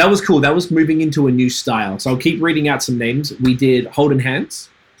 So that was cool. That was moving into a new style. So I'll keep reading out some names. We did Holding Hands.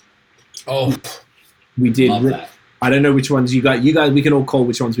 Oh, we did. Love that. I don't know which ones you guys. We can all call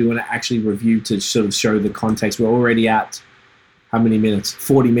which ones we want to actually review to sort of show the context. We're already at how many minutes?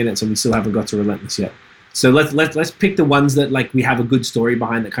 40 minutes, and we still haven't got to Relentless yet. So let's pick the ones that like we have a good story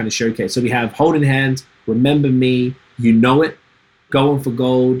behind that kind of showcase. So we have Holding Hands, Remember Me, You Know It, Going for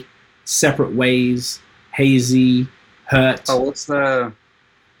Gold, Separate Ways, Hazy, Hurt. Oh, what's the?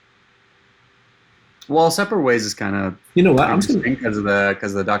 Well, Separate Ways is kind of. You know what? I'm just gonna because of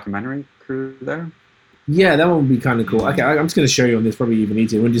the documentary crew there. Yeah, that one would be kind of cool. Okay, I'm just going to show you on this. Probably even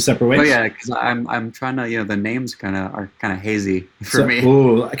easier. Want to do Separate Ways? Oh yeah, because I'm trying to the names are kind of hazy for me.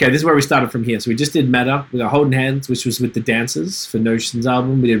 Ooh, okay, this is where we started from here. So we just did Meta. We got Holding Hands, which was with the dancers for Notion's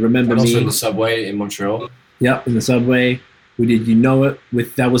album. We did Remember Me. Also in the subway in Montreal. Yep, in the subway. We did You Know It.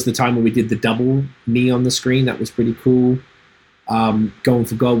 That was the time when we did the double knee on the screen. That was pretty cool. Going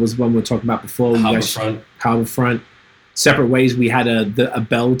for Gold was one we were talking about before. Harbourfront. Separate Ways, we had a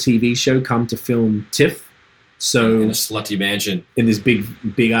Bell TV show come to film TIFF. So in a slutty mansion. In this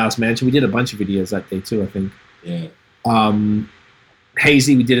big ass mansion. We did a bunch of videos that day too, I think. Yeah.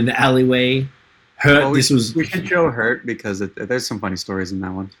 Hazy, we did in the alleyway. Hurt, we should show Hurt because there's some funny stories in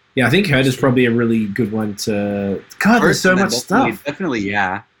that one. Yeah, I think Hurt is probably a really good one to... God, there's so much stuff. Definitely,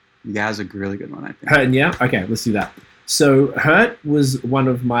 yeah. Yeah is a really good one, I think. Hurt and Yeah? Okay, let's do that. So Hurt was one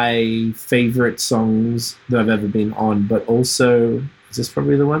of my favorite songs that I've ever been on, but also, is this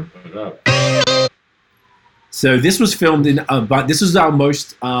probably the one? So this was filmed but this was our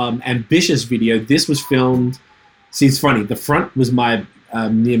most ambitious video. This was filmed, see it's funny, the front was my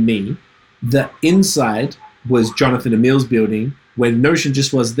near me, the inside was Jonathan Emil's building, when Notion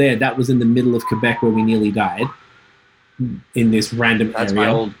just was there. That was in the middle of Quebec where we nearly died, in this random area. That's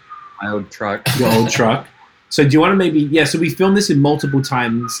my old truck. Your old truck. So do you want to so we filmed this in multiple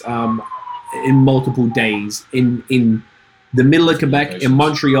times, in multiple days, in the middle of Quebec, in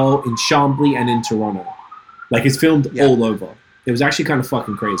Montreal, in Chambly, and in Toronto. Like it's filmed all over. It was actually kind of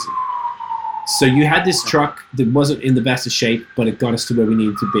fucking crazy. So you had this truck that wasn't in the best of shape, but it got us to where we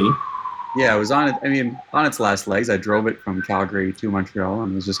needed to be. Yeah, it was on its last legs. I drove it from Calgary to Montreal,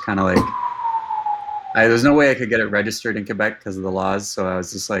 and it was just kind of like, there's no way I could get it registered in Quebec because of the laws. So I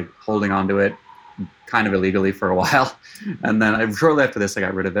was just like holding onto it kind of illegally for a while. And then shortly after this, I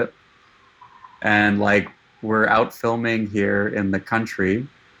got rid of it. And like, we're out filming here in the country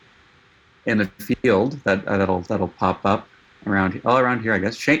in a field that'll pop up around here, I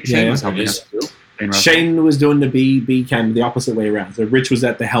guess. Shane was helping us too. Shane was doing the B cam the opposite way around. So Rich was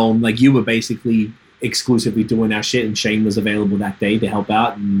at the helm. Like you were basically exclusively doing our shit, and Shane was available that day to help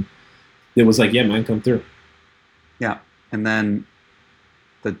out. And it was like, yeah, man, come through. Yeah. And then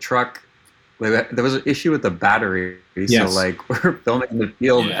the truck, there was an issue with the battery. Yes. So like we're filming in the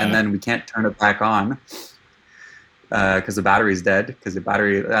field and then we can't turn it back on because the battery's dead. Because the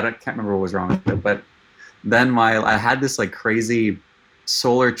battery, can't remember what was wrong with it, but then I had this like crazy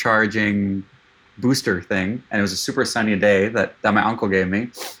solar charging booster thing, and it was a super sunny day that my uncle gave me.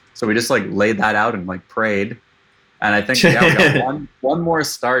 So we just like laid that out and like prayed. And I think we got one more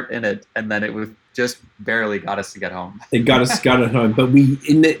start in it, and then it was just barely got us to get home. It got us home, but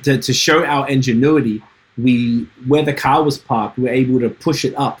to show our ingenuity, where the car was parked, we were able to push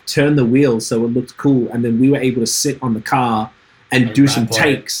it up, turn the wheels so it looked cool, and then we were able to sit on the car and do some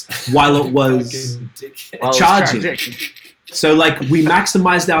takes while it was charging. So like we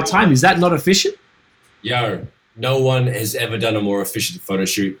maximized our time. Is that not efficient? Yo, no one has ever done a more efficient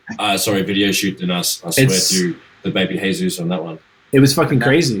video shoot than us. I swear to the baby Jesus on that one. It was fucking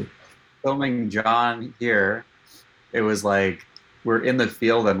crazy. Filming John here, it was like we're in the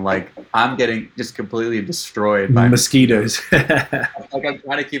field and like I'm getting just completely destroyed by mosquitoes. Like I'm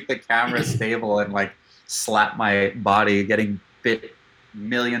trying to keep the camera stable and like slap my body, getting bit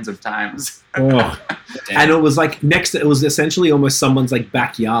millions of times. Oh. And it was like it was essentially almost someone's like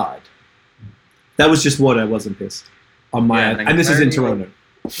backyard. That was just what I wasn't pissed on my and this is in Toronto.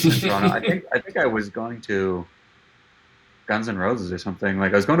 I think I was going to Guns N' Roses or something.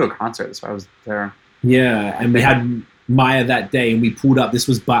 Like I was going to a concert, so I was there. Yeah, and we had Maya that day, and we pulled up. This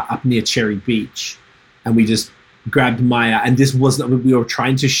was up near Cherry Beach, and we just grabbed Maya. And this wasn't. We were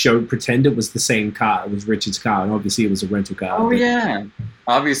trying to pretend it was the same car. It was Richard's car, and obviously it was a rental car. Oh yeah,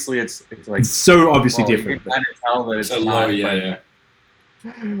 obviously it's like it's so obviously different. You can kind of tell that it's so low, yeah.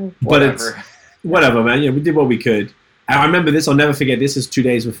 But it's whatever, man. Yeah, we did what we could. And I remember this. I'll never forget. This is 2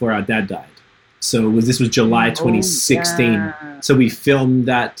 days before our dad died. So this was July 2016. Yeah. So we filmed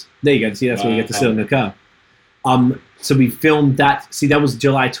that. There you go. See, that's where we get to sit in the car. So we filmed that. See, that was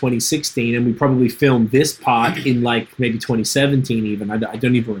July 2016, and we probably filmed this part in like maybe 2017 even. I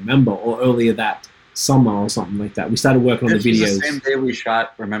don't even remember, or earlier that summer or something like that. We started working on the videos. Was the same day we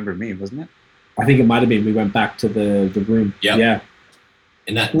shot Remember Me, wasn't it? I think it might have been. We went back to the room. Yep. Yeah.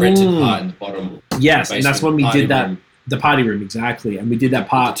 In that rented part in the bottom. Yes, and that's when we did that. The party room, exactly. And we did that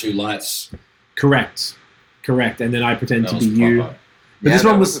part. The 2 lights. Correct. And then I pretended to be you. But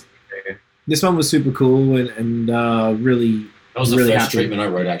this one was super cool and really. That was really the first happy. treatment I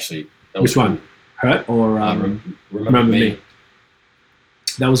wrote, actually. Which one? Hurt or Remember Me?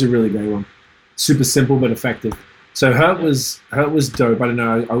 That was a really great one. Super simple but effective. So Hurt was dope. I don't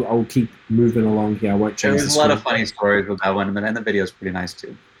know. I'll keep moving along here. I won't change. There's a lot of funny stories with that one, and the video's pretty nice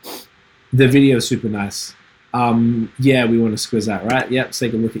too. The video's super nice. Yeah, we want to squiz that, right? Yep. Let's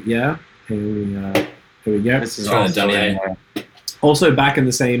take a look at Here we go. This is also, also back in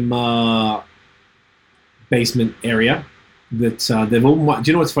the same basement area. That they've all. Do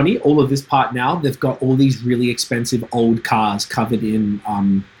you know what's funny? All of this part now, they've got all these really expensive old cars covered in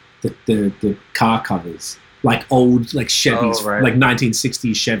the car covers, like old like Chevys, like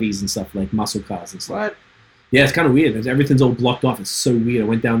 1960s Chevys and stuff, like muscle cars and stuff. What? Yeah, it's kind of weird. Everything's all blocked off. It's so weird. I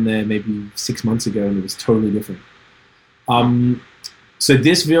went down there maybe 6 months ago, and it was totally different. So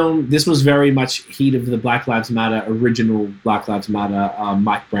this was very much heat of the Black Lives Matter, original Black Lives Matter,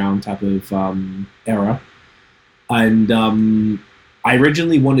 Mike Brown type of era. And I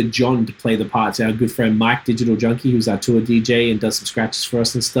originally wanted John to play the part. So our good friend Mike, Digital Junkie, who's our tour DJ and does some scratches for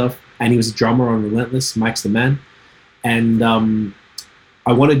us and stuff. And he was a drummer on Relentless. Mike's the man. And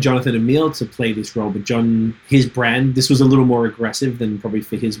I wanted Jonathan Emile to play this role, but his brand, this was a little more aggressive than probably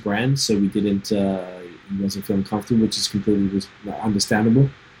for his brand, so we didn't, he wasn't feeling comfortable, which is completely understandable.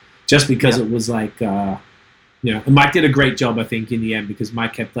 Just because it was like, and Mike did a great job, I think, in the end, because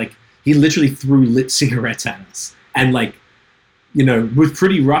Mike kept he literally threw lit cigarettes at us. And with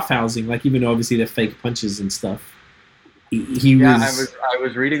pretty roughhousing, even though obviously they're fake punches and stuff. I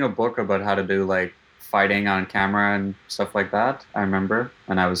was reading a book about how to do fighting on camera and stuff like that. I remember,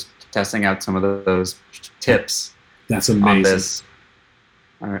 and I was testing out some of those tips. That's amazing. On this,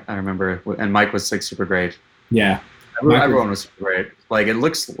 I remember, and Mike was super great. Yeah, everyone was super great. It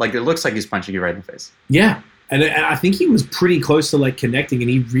looks like he's punching you right in the face. Yeah, and I think he was pretty close to connecting, and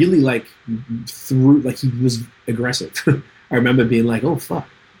he really threw he was aggressive. I remember being oh fuck.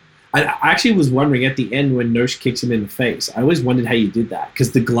 I actually was wondering at the end when Nosh kicks him in the face. I always wondered how you did that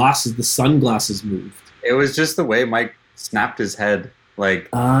because the sunglasses moved. It was just the way Mike snapped his head. It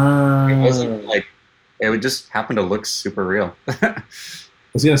wasn't it would just happen to look super real. I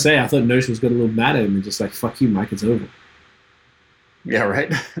was gonna say I thought Nosh was gonna look mad at him and just fuck you, Mike, it's over. Yeah,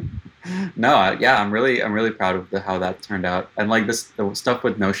 right. No, I'm really proud of how that turned out, and the stuff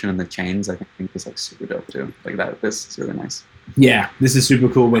with Notion and the chains I think is super dope too. This is really nice. Yeah, this is super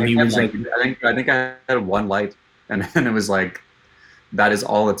cool when he was I think I had one light, and then it was that is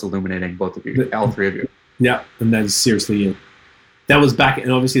all that's illuminating both of you, all three of you. Yeah, and that is seriously it. That was back,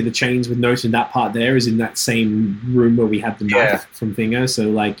 and obviously the chains with Notion, that part there is in that same room where we had the knife from Thingo. So,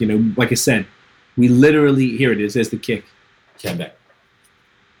 like, you know, like I said, we literally, here it is, there's the kick. Came back.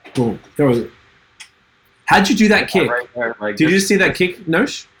 Boom. How'd you do that kick? Right there, like did you just see that kick,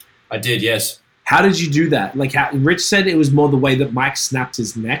 Nosh? I did, yes. How did you do that? Like, Rich said it was more the way that Mike snapped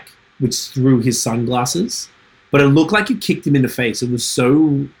his neck, which threw his sunglasses. But it looked like you kicked him in the face. It was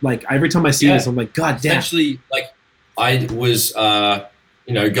so, like, every time I see this, I'm like, God damn. Essentially, like, I was,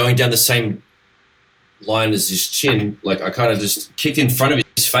 going down the same line as his chin. Like, I kind of just kicked in front of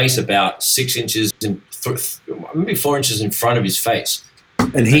his face about 6 inches, maybe 4 inches in front of his face.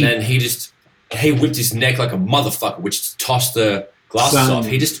 And then he whipped his neck like a motherfucker, which tossed the glasses off.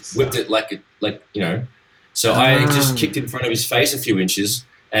 He just whipped it like. So I just kicked in front of his face a few inches.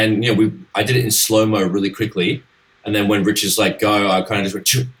 And, I did it in slow-mo really quickly. And then when Rich is like, go, I kind of just went,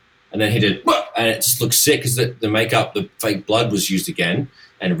 choo, and then he did, and it just looked sick because the makeup, the fake blood was used again.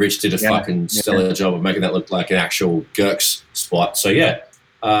 And Rich did a fucking stellar job of making that look like an actual Gurk's spot. So, it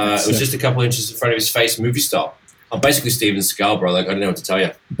was just a couple inches in front of his face, movie style. I'm basically Steven Seagal, bro. Like, I don't know what to tell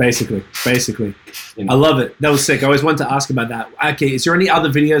you. Basically. I love it. That was sick. I always wanted to ask about that. Okay, is there any other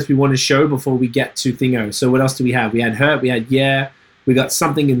videos we want to show before we get to Thingo? So what else do we have? We had Hurt, we had we got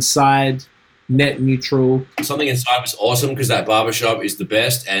Something Inside, Net Neutral. Something Inside was awesome because that barbershop is the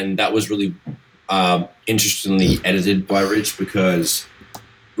best, and that was really interestingly edited by Rich because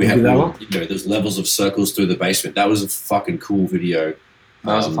we had those levels of circles through the basement. That was a fucking cool video.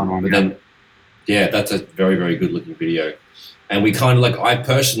 That was a fun one. But then, that's a very, very good looking video. And we kind of I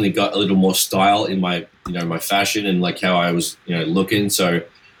personally got a little more style in my, my fashion and like how I was, looking. So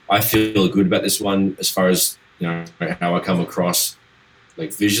I feel good about this one as far as, how I come across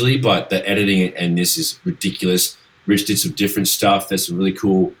like visually, but the editing and this is ridiculous. Rich did some different stuff. There's some really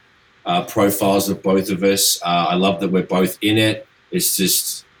cool profiles of both of us. I love that we're both in it.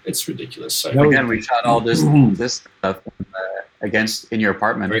 It's ridiculous. So again, we shot all this stuff in your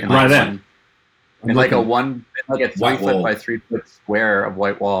apartment. Right there. In like a 3 foot by 3 foot square of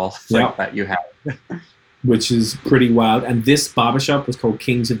white wall that you have. Which is pretty wild. And this barbershop was called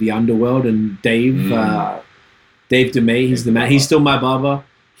Kings of the Underworld, and Dave DeMay, he's the man. He's still my barber.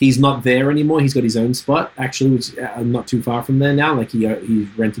 He's not there anymore. He's got his own spot, actually, which I'm not too far from there now. Like he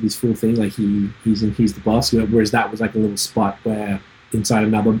rented his full thing. Like he's the boss. Whereas that was like a little spot where inside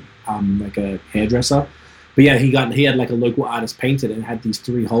another like a hairdresser. But yeah, he had like a local artist painted and it had these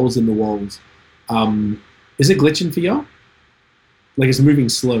 3 holes in the walls. Is it glitching for y'all? Like it's moving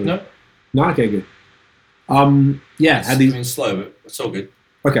slow. No. Okay, good. It's moving slow, but it's all good.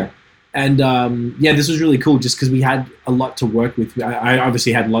 Okay. And this was really cool just because we had a lot to work with. I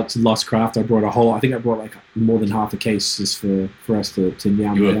obviously had lots of Lost Craft. I brought I think I brought like more than half a case just for us to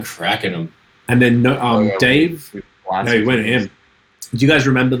yam. You were cracking them. And then Dave, no, he went at him. Do you guys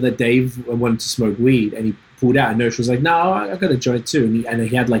remember that Dave wanted to smoke weed and he pulled out and Nosh was like, no, I got a joint too. And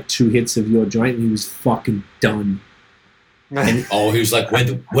he had like 2 hits of your joint and he was fucking done. And, he was like, where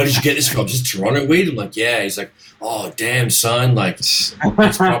did you get this from? Just Toronto weed? I'm like, yeah. He's like, oh, damn, son. Like, it's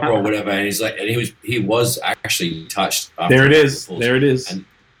proper or whatever. And he's like, and he was actually touched. There it is. And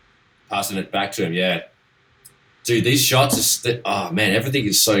passing it back to him, yeah. Dude, these shots are, man, everything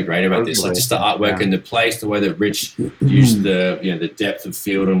is so great about this. Like, just the artwork and the place, the way that Rich used the depth of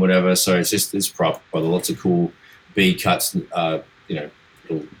field and whatever. So it's proper. Lots of cool B cuts, little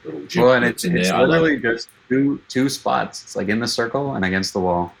and it's literally just two spots. It's like in the circle and against the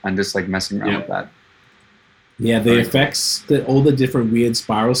wall, and just like messing around with that. Yeah, the effects, all the different weird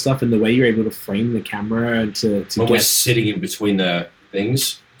spiral stuff, and the way you're able to frame the camera to when we're sitting in between the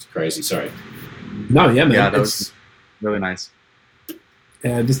things, it's crazy. Sorry. No, yeah, man. Yeah, that was really nice.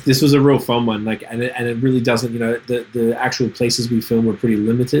 This was a real fun one. Like, and it really doesn't. The actual places we filmed were pretty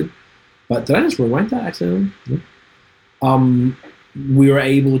limited. But did I just rewind that accidentally? No. We were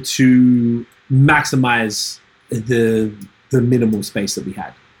able to maximize the minimal space that we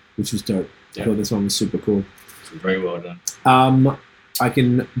had, which was dope. Yeah. I thought this one was super cool. Very well done. I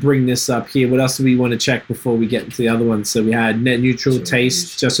can bring this up here. What else do we want to check before we get into the other ones? So we had Net Neutral,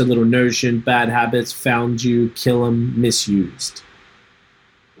 Taste, Just a Little Notion, Bad Habits, Found You, Kill 'Em, Misused.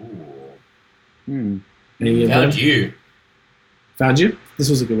 Ooh. Found You. Found You? This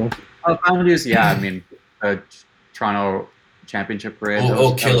was a good one. Found You's, I mean, Toronto Championship parade.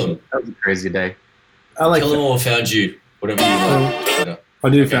 Kill 'Em. That was a crazy day. I like Kill 'Em or Found You. Whatever you want. I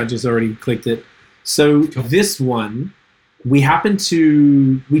do. Found You's already clicked it. So this one we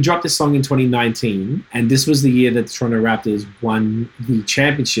dropped this song in 2019, and this was the year that the Toronto Raptors won the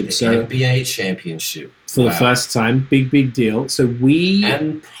championship. The so NBA championship. For the first time. Big deal. So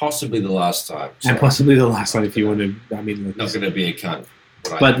and possibly the last time. And possibly the last time if you want to, I mean. Look, not going to be a cunt.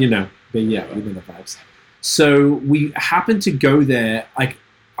 But, you know, you know the vibes. So we happened to go there, like,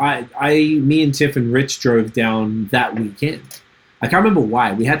 me and Tiff and Rich drove down that weekend. I can't remember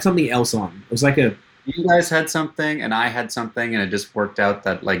why. We had something else on. It was like a... You guys had something, and I had something, and it just worked out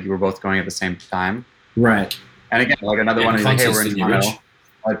that, like, you were both going at the same time. Right. And again, like, another one is like, hey, we're in Toronto.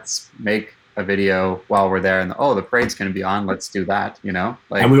 Let's make a video while we're there, and the parade's going to be on. Let's do that, you know?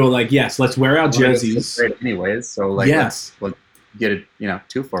 Like, and we were like, yes, let's wear our jerseys. Anyways, so, like, yes. let's get it,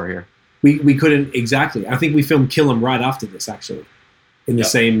 2 for here. We couldn't, exactly. I think we filmed Kill 'Em right after this, actually, in the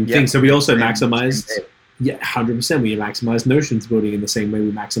same thing. So we also maximized... Yeah, 100%. We maximized Notion's building in the same way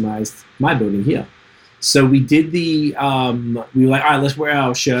we maximized my building here. So we did we were like, all right, let's wear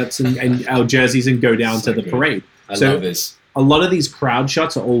our shirts and our jerseys and go down to the parade. I love this. A lot of these crowd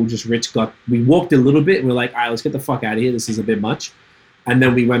shots are all just Rich got. We walked a little bit and we're like, all right, let's get the fuck out of here. This is a bit much. And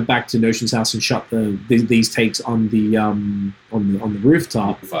then we went back to Notion's house and shot these takes on the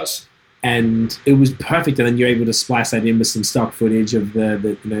rooftop. And it was perfect. And then you're able to splice that in with some stock footage of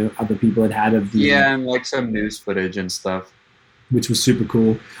the other people had of the... Yeah, and like some news footage and stuff. Which was super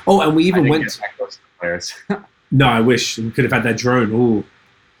cool. Oh, and we even went... Players. No, I wish. We could have had that drone. Ooh.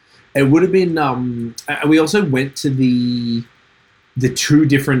 It would have been... we also went to the 2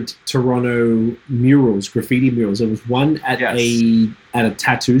 different Toronto murals, graffiti murals. There was one at a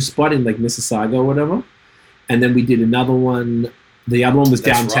tattoo spot in like Mississauga or whatever. And then we did another one. The other one was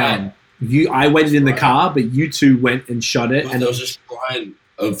downtown. Right. I waited in the car, but you 2 went and shot it. Well, and there was a shrine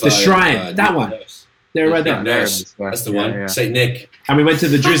of the shrine, that one. They're right there. That's the one. Yeah. St. Nick. And we went to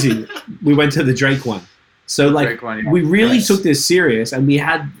the Drizzy. We went to the Drake one. So like we really took this serious, and we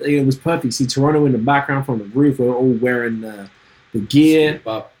had it was perfect. See Toronto in the background from the roof. We were all wearing the gear,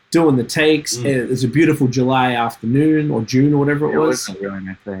 doing the takes. It was a beautiful July afternoon or June or whatever it was. It was a really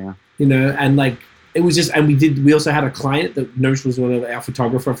nice day, yeah. You know, and like. It was just, and we also had a client that Nosh was one of our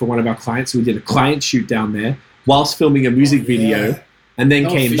photographer for one of our clients. So we did a client shoot down there whilst filming a music video, and then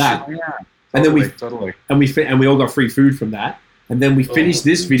came back. Yeah. And then we all got free food from that. And then we finished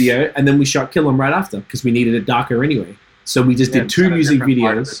this video, and then we shot Kill 'Em right after because we needed it darker anyway. So we just did 2 music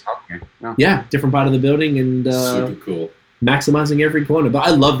videos. Yeah, different part of the building and super cool. Maximizing every corner. But I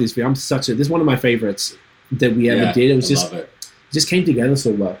love this video. This is one of my favorites that we ever did. It was it just came together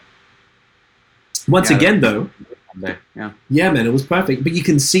so well. Once again, though, yeah, man, it was perfect. But you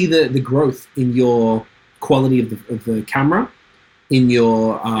can see the growth in your quality of the camera, in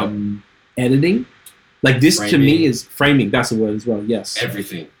your editing. Like this framing. To me is framing. That's the word as well. Yes,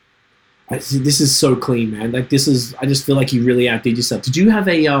 everything. This is so clean, man. Like this is. I just feel like you really outdid yourself. Did you have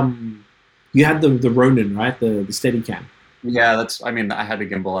a You had the Ronin, right? The Steadicam. Yeah, I had a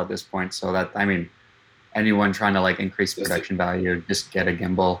gimbal at this point, so that anyone trying to like increase production value, just get a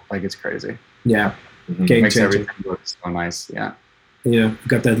gimbal. Like it's crazy. Yeah, makes everything look so nice. Yeah,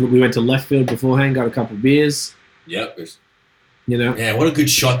 got that. We went to left field beforehand, got a couple of beers. Yep. Yeah, what a good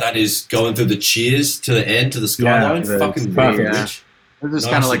shot that is, going through the cheers to the end to the skyline. Fucking perfect. It was just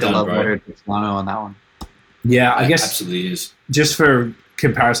kind of like a love letter to Toronto on that one. Yeah, I guess absolutely is. Just for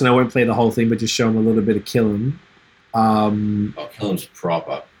comparison, I won't play the whole thing, but just show them a little bit of Kill 'Em. Kill 'Em's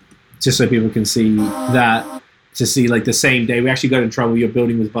proper. Just so people can see that. To see like the same day, we actually got in trouble. Your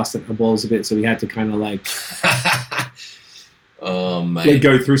building was busting our balls a bit, so we had to kind of like,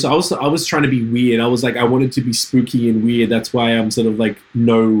 go through. So I was trying to be weird. I was like, I wanted to be spooky and weird. That's why I'm sort of like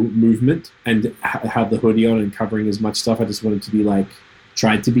no movement and have the hoodie on and covering as much stuff. I just wanted to be like,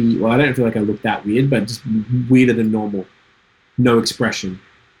 tried to be. Well, I don't feel like I looked that weird, but just weirder than normal. No expression.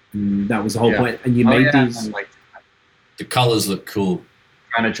 And that was the whole point. And you made these. And, like, the colors look cool.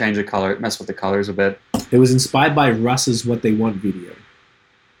 Trying to change the color, mess with the colors a bit. It was inspired by Russ's What They Want video.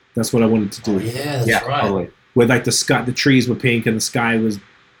 That's what I wanted to do. Oh, yeah, that's right. Totally. Where like the trees were pink and the sky was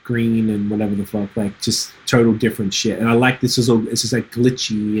green and whatever the fuck, like just total different shit. And I like this is like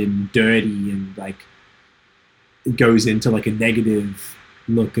glitchy and dirty and like it goes into like a negative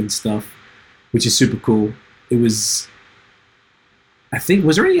look and stuff, which is super cool. It was. I think,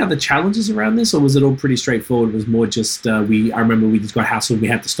 was there any other challenges around this, or was it all pretty straightforward? It was more just, I remember we just got hassled. We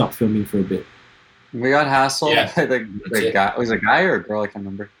had to stop filming for a bit. We got hassled. Yeah. the guy, was it a guy or a girl? I can't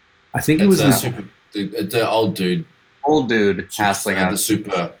remember. I think it was the old dude. Old dude hassling out. The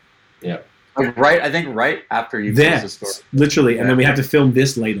super, yeah. Like right after you finished the story. Literally, and then we had to film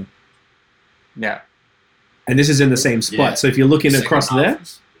this later. Yeah. And this is in the same spot. So if you're looking across there,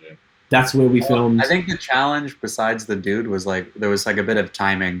 That's where we filmed. I think the challenge besides the dude was like there was like a bit of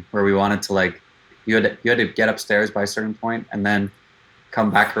timing where we wanted to like you had to get upstairs by a certain point and then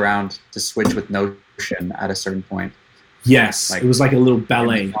come back around to switch with Notion at a certain point. Yes, it was like a little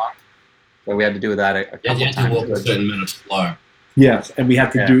ballet. So we had to do that a couple you had times. to walk a certain amount of flow. Yes, and we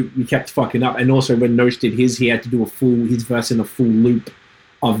had to we kept fucking up. And also when Nosh did his, he had to do his verse in a full loop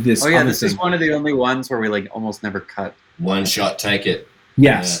of this. Oh yeah, this is one of the only ones where we like almost never cut. One shot, take it.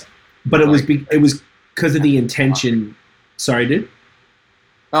 Yes, but it was because of the intention. Sorry, dude.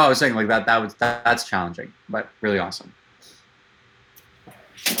 Oh, I was saying like that's challenging, but really awesome.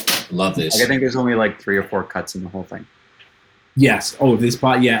 Love this. Like, I think there's only like 3 or 4 cuts in the whole thing. Yes. Oh, this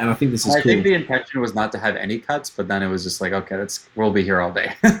part, yeah, and I think this is cool. I think the intention was not to have any cuts, but then it was just like, okay, we'll be here all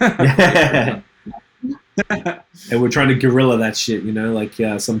day. And we're trying to guerrilla that shit, you know, like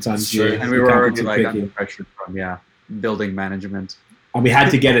sometimes. And we were already like under pressure from building management. And we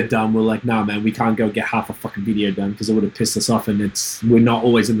had to get it done. We're like, nah, man, we can't go get half a fucking video done because it would have pissed us off. And we're not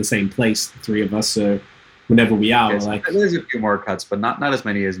always in the same place, the 3 of us. So whenever we are, we're like, there's a few more cuts, but not as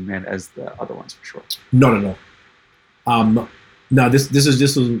many as the other ones for sure. Not at all. No,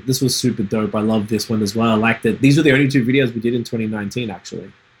 this was super dope. I love this one as well. I liked it. These were the only 2 videos we did in 2019,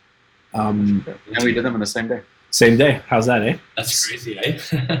 actually. And we did them on the same day. Same day. How's that, eh? That's crazy, eh?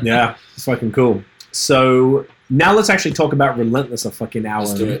 Yeah, it's fucking cool. So now let's actually talk about Relentless a fucking hour.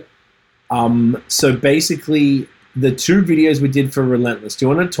 Let's do it. So basically, the 2 videos we did for Relentless. Do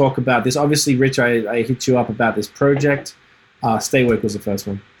you want to talk about this? Obviously, Rich, I hit you up about this project. Stay Woke was the first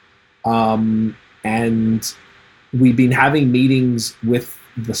one. And we've been having meetings with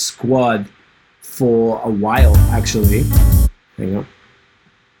the squad for a while, actually. Hang on.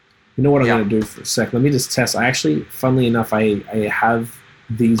 You know what I'm going to do for a sec? Let me just test. I actually, funnily enough, I have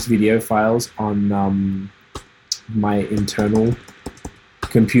these video files on my internal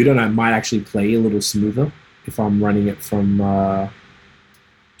computer, and I might actually play a little smoother if I'm running it from...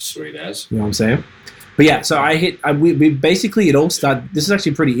 Sweet as. You know what I'm saying? But yeah, so we basically, it all started... This is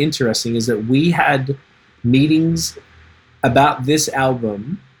actually pretty interesting, is that we had meetings about this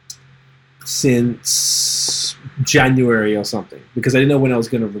album since January or something, because I didn't know when I was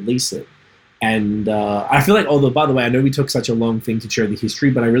going to release it. And I feel like, although, by the way, I know we took such a long thing to share the history,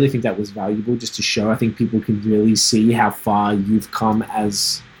 but I really think that was valuable just to show. I think people can really see how far you've come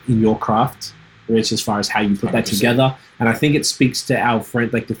as in your craft, Rich, as far as how you put that 100%. Together. And I think it speaks to our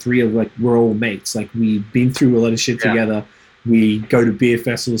friend, like the 3 of, like, we're all mates. Like, we've been through a lot of shit together. We go to beer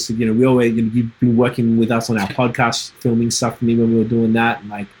festivals. So, we always, you've been working with us on our podcast, filming stuff for me when we were doing that. And,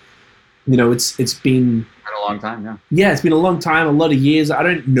 like, it's been a long time, yeah. Yeah, it's been a long time, a lot of years. I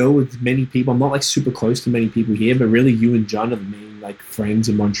don't know as many people. I'm not like super close to many people here, but really you and John are the main like friends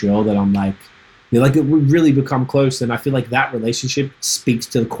in Montreal that I'm like, we've really become close. And I feel like that relationship speaks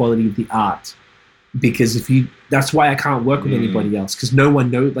to the quality of the art, because that's why I can't work with anybody else, because no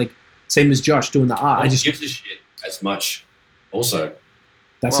one knows. Like same as Josh doing the art. I just gives a shit as much. Also,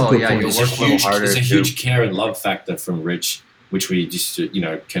 that's a good point. There's a huge care and love factor from Rich, which we just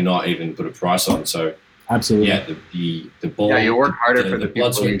cannot even put a price on. So absolutely, yeah, the ball. Yeah, you work harder for the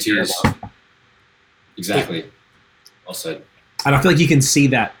blood, sweat, and tears. Exactly. Well said. And I feel like you can see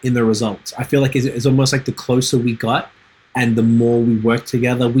that in the results. I feel like it's almost like the closer we got, and the more we work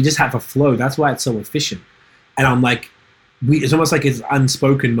together, we just have a flow. That's why it's so efficient. And I'm like, it's almost like it's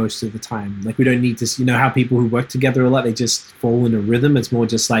unspoken most of the time. Like we don't need to, how people who work together a lot, they just fall in a rhythm. It's more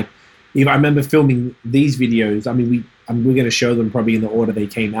just like, if I remember filming these videos, I mean, we're going to show them probably in the order they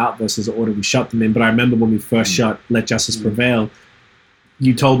came out versus the order we shot them in. But I remember when we first shot Let Justice Prevail,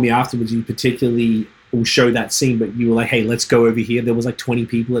 you told me afterwards you particularly will show that scene, but you were like, hey, let's go over here. There was like 20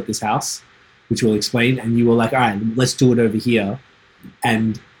 people at this house, which we'll explain. And you were like, all right, let's do it over here.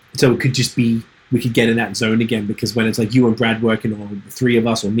 And so it could just be, we could get in that zone again, because when it's like you and Brad working, or the 3 of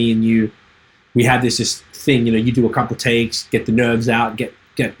us, or me and you, we have this just thing, you do a couple takes, get the nerves out, get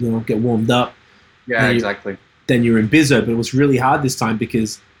warmed up. Yeah, exactly. Then you're in Bizzo, but it was really hard this time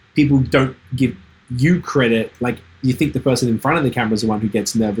because people don't give you credit. Like you think the person in front of the camera is the one who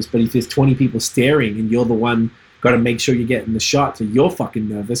gets nervous, but if there's 20 people staring and you're the one got to make sure you're getting the shot, so you're fucking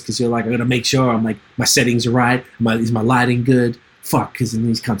nervous because you're like, I got to make sure I'm like my settings are right, is my lighting good? Fuck, because then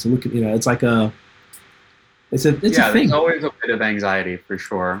these cunts are looking. It's like it's a thing. There's always a bit of anxiety for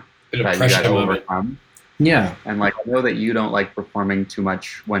sure bit of pressure to overcome. Yeah, and like I know that you don't like performing too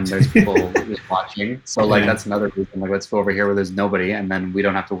much when there's people just watching. So like that's another reason. Like let's go over here where there's nobody, and then we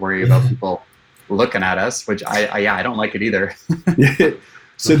don't have to worry about people looking at us. Which I don't like it either.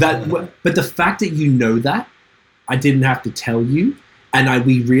 So but the fact that you know that, I didn't have to tell you, and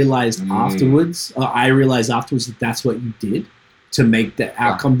we realized afterwards. I realized afterwards that that's what you did to make the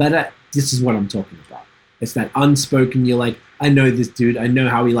outcome better. this is what I'm talking about. It's that unspoken. You're like, I know this dude. I know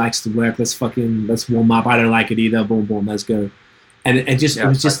how he likes to work. Let's warm up. I don't like it either. Boom, boom. Let's go. And it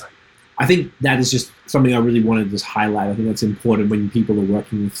was just. I think that is just something I really wanted to just highlight. I think that's important when people are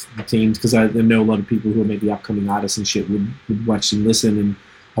working with the teams, because I know a lot of people who are maybe upcoming artists and shit would watch and listen, and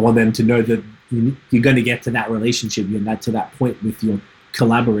I want them to know that you're going to get to that relationship, you're not to that point with your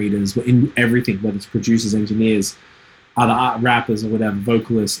collaborators in everything, whether it's producers, engineers, other art, rappers or whatever,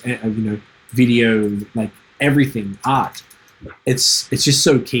 vocalists, video, like everything, art. It's just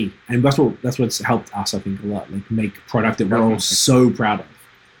so key, and that's what's helped us, I think, a lot. Like make product that we're all so proud of.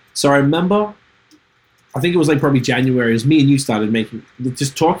 So I remember, I think it was like probably January, as me and you started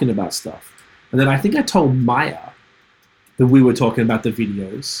just talking about stuff. And then I think I told Maya that we were talking about the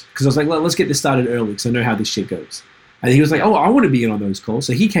videos, because I was like, let's get this started early because I know how this shit goes. And he was like, oh, I want to be in on those calls.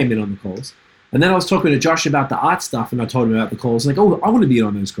 So he came in on the calls. And then I was talking to Josh about the art stuff, and I told him about the calls. Like, oh, I want to be in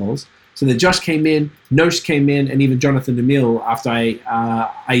on those calls. So then Josh came in, Nosh came in, and even Jonathan Emil, after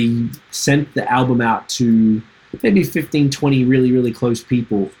I sent the album out to maybe 15, 20 really, really close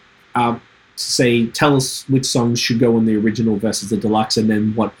people, say, tell us which songs should go on the original versus the deluxe, and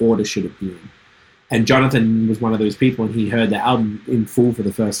then what order should it be in. And Jonathan was one of those people, and he heard the album in full for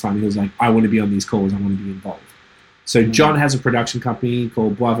the first time. He was like, I want to be on these calls. I want to be involved. So John has a production company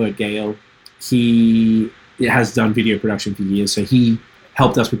called Boisvert Gale. He has done video production for years, so he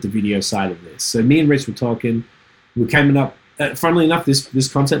helped us with the video side of this. So me and Rich were talking. We came up, funnily enough,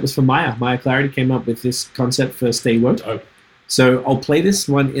 this concept was for Maya. Maya Clarity came up with this concept for Stay Woke. Oh. So I'll play this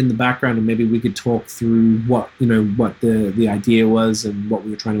one in the background, and maybe we could talk through what the idea was and what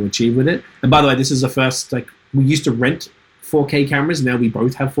we were trying to achieve with it. And by the way, this is the first, like, we used to rent 4K cameras. Now we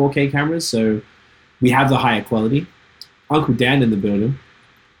both have 4K cameras, so we have the higher quality. Uncle Dan in the building.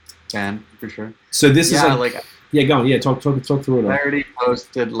 Dan, for sure. So this is yeah, go on. Yeah, talk through it. I already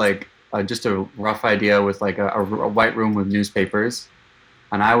posted like just a rough idea with like a white room with newspapers,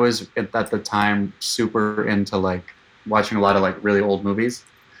 and I was at the time super into like watching a lot of like really old movies.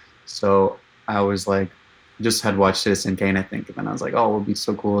 So I was like, just had watched Citizen Kane, I think, and then I was like, oh, it would be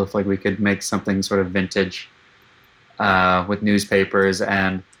so cool if like we could make something sort of vintage with newspapers,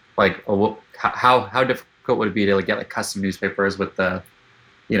 and like how difficult would it be to like get like custom newspapers with the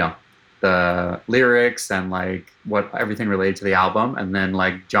the lyrics and like what everything related to the album. And then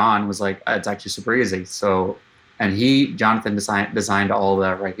like John was like, it's actually super easy. So, and Jonathan designed all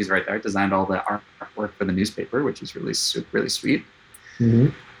the, right, he's right there, designed all the artwork for the newspaper, which is really sweet. Mm-hmm.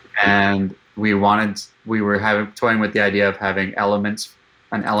 And we were toying with the idea of having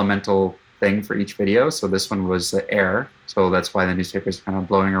an elemental thing for each video. So this one was the air. So that's why the newspaper is kind of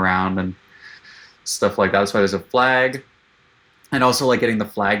blowing around and stuff like that. That's why there's a flag. And also like getting the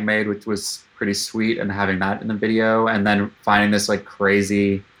flag made, which was pretty sweet, and having that in the video, and then finding this like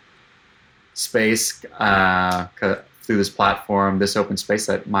crazy space through this platform, this open space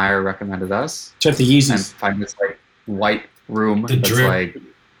that Maya recommended us. Check the Yeezys. And find this like white room that's like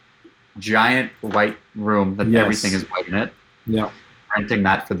giant white room that everything is white in it. Yeah. Renting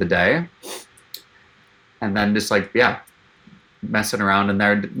that for the day. And then just like, messing around in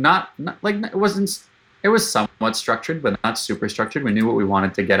there. Not like it was somewhat structured, but not super structured. We knew what we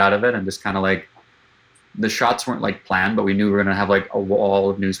wanted to get out of it, and just kind of like the shots weren't like planned, but we knew we were gonna have like a wall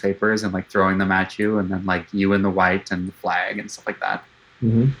of newspapers and like throwing them at you, and then like you in the white and the flag and stuff like that.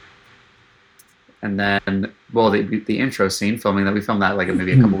 Mm-hmm. And then, well, the intro scene filming that we filmed that like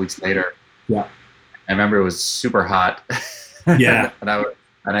maybe a couple weeks later. Yeah, I remember it was super hot. Yeah,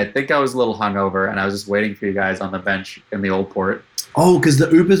 and I think I was a little hungover, and I was just waiting for you guys on the bench in the old port. Oh, because the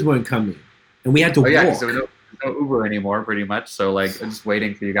Ubers weren't coming. And we had to walk. Yeah, so there's no Uber anymore, pretty much. So like, I'm just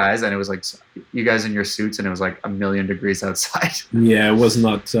waiting for you guys, and it was like you guys in your suits, and it was like 1,000,000 degrees outside. Yeah, it was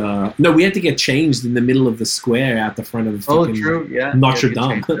not. No, we had to get changed in the middle of the square at the front of true, yeah, Notre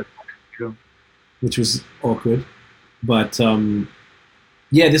Dame, true. Which was awkward. But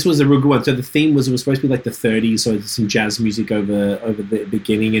yeah, this was a real good one. So the theme was, it was supposed to be like the 30s, so some jazz music over the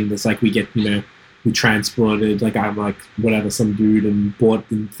beginning, and it's like we get we transported, like I'm like whatever, some dude, and bought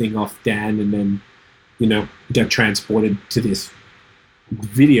the thing off Dan, and then got transported to this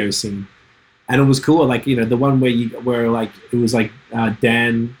video scene, and it was cool. Like the one where like it was like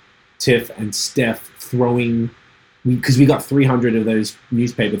Dan, Tiff, and Steph throwing, because we got 300 of those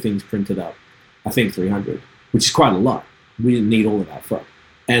newspaper things printed up. I think 300, which is quite a lot. We didn't need all of that fuck.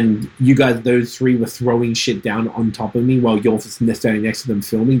 And you guys, those three, were throwing shit down on top of me while you're standing next to them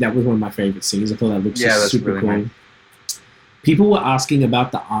filming. That was one of my favorite scenes. I thought that looked super really cool. Nice. People were asking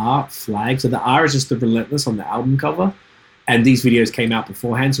about the R flag. So the R is just the Relentless on the album cover. And these videos came out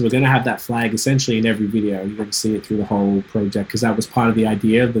beforehand, so we're going to have that flag essentially in every video. You're going to see it through the whole project because that was part of the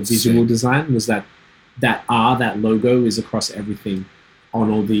idea of the visual design, was that that logo is across everything on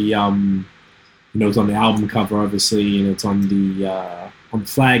all the it's on the album cover obviously, and it's on the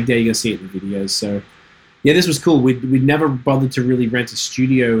flag there. You're going to see it in the videos. So yeah, this was cool. We'd never bothered to really rent a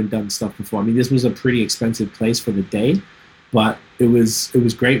studio and done stuff before. I mean, this was a pretty expensive place for the day, but it was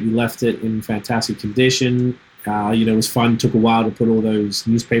great. We left it in fantastic condition. It was fun. Took a while to put all those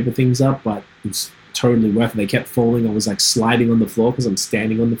newspaper things up, but it's totally worth it. They kept falling. I was like sliding on the floor because I'm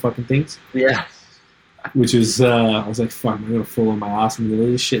standing on the fucking things. Yeah. Which is, I was like, fuck, I'm going to fall on my ass in the middle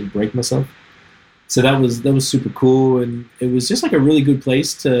of this shit and break myself. So that was super cool, and it was just like a really good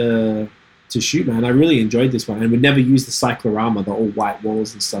place to shoot, man. I really enjoyed this one, and we'd never used the cyclorama, the all white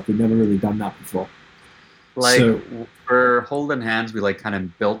walls and stuff. We'd never really done that before. For Holding Hands, we like kind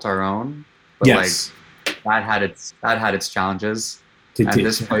of built our own, but yes. That had its challenges, and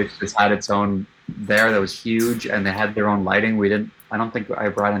this place just had its own there that was huge, and they had their own lighting. I don't think I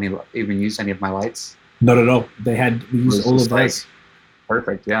even used any of my lights. Not at all. We used all of those.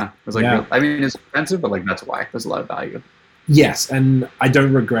 Perfect. Yeah, it was like I mean, it's expensive, but like that's why there's a lot of value. Yes, and I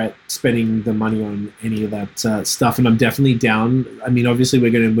don't regret spending the money on any of that stuff, and I'm definitely down. I mean, obviously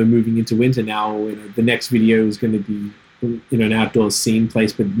we're moving into winter now. The next video is going to be an outdoor scene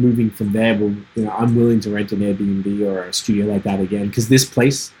place, but moving from there, I'm willing to rent an Airbnb or a studio like that again, because this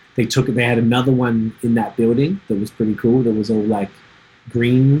place they had another one in that building that was pretty cool. That was all like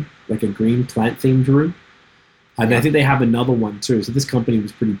green, like a green plant themed room, and I think they have another one too. So this company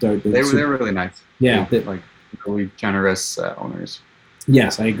was pretty dope. They were really nice. Yeah, like really generous owners.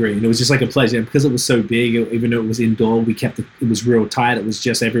 Yes, I agree, and it was just like a pleasure, and because it was so big. Even though it was indoor, we kept it was real tight. It was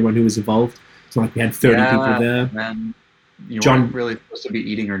just everyone who was involved. So like we had 30 people there. Man. You weren't really supposed to be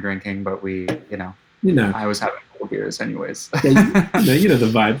eating or drinking, but I was having a couple beers anyways. Yeah, you know the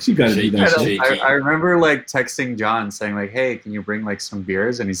vibes. You gotta do that. I remember like texting John saying like, "Hey, can you bring like some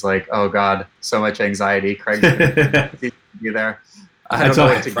beers?" And he's like, "Oh God, so much anxiety. Craig's gonna be there." I don't know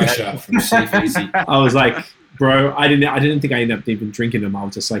what to pressure from CFeezy. I was like, bro, I didn't think I ended up even drinking them. I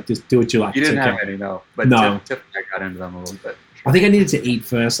was just like, just do what you like. You didn't have any, no. But no. Tiff and I got into them a little bit. I think I needed to eat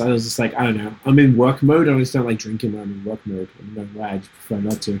first. I was just like, I don't know. I'm in work mode. I just don't like drinking when I'm in work mode. I don't know why. I just prefer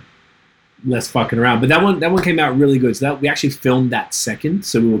not to. Less fucking around. But that one came out really good. So we actually filmed that second.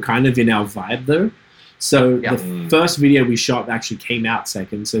 So we were kind of in our vibe though. So the first video we shot actually came out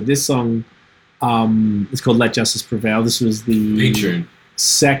second. So this song, it's called "Let Justice Prevail." This was the big tune.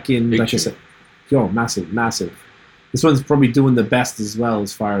 Second, like I said, massive. This one's probably doing the best as well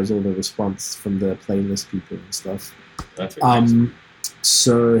as far as all the response from the playlist people and stuff.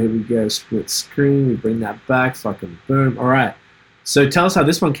 So here we go, split screen, we bring that back, fucking boom. All right. So tell us how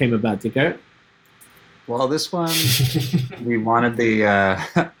this one came about, Dicko. Well, this one, we wanted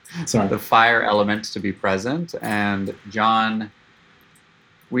the fire element to be present, and John,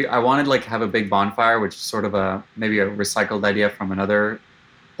 I wanted like have a big bonfire, which is sort of maybe a recycled idea from another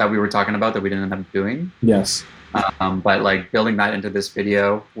that we were talking about that we didn't end up doing. Yes. But like building that into this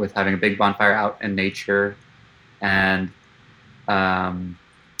video with having a big bonfire out in nature. And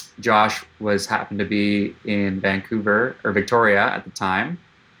Josh happened to be in Vancouver or Victoria at the time,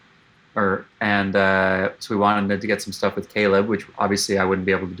 so we wanted to get some stuff with Caleb, which obviously I wouldn't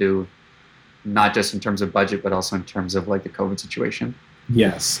be able to do, not just in terms of budget, but also in terms of like the COVID situation.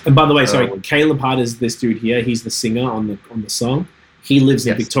 Yes, and by the way, Caleb Hart is this dude here. He's the singer on the song. He lives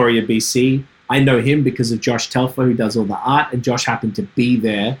in Victoria, BC. I know him because of Josh Telfer, who does all the art, and Josh happened to be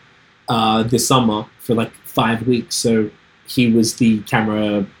there this summer for like 5 weeks. So he was the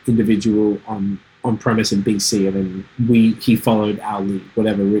camera individual on premise in BC, and then he followed our lead.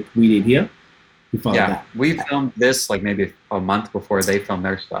 Whatever we did here, he followed that. We filmed this like maybe a month before they filmed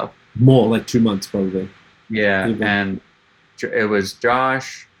their stuff. More like 2 months probably. Yeah, and it was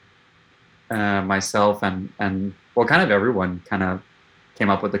Josh, myself, and well, kind of everyone kind of came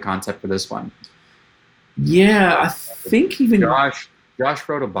up with the concept for this one. Yeah, I think even Josh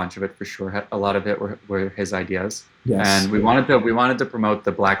wrote a bunch of it for sure. A lot of it were his ideas. Yes. And we wanted to promote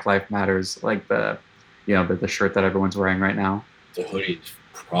the Black Lives Matters, like the shirt that everyone's wearing right now. The hoodie.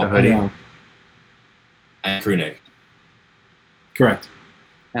 The hoodie. Yeah. And crew neck. Correct.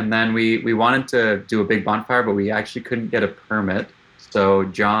 And then we wanted to do a big bonfire, but we actually couldn't get a permit. So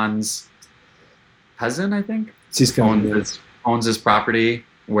John's cousin, I think, owns this property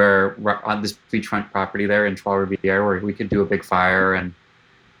where on this beachfront property there in Trois-Rivières, where we could do a big fire, and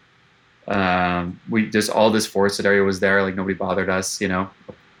we just all this forested area was there, like nobody bothered us,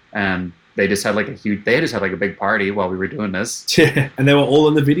 and they just had like a big party while we were doing this. And they were all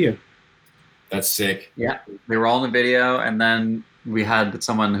in the video. That's sick. Yeah, they were all in the video, and then we had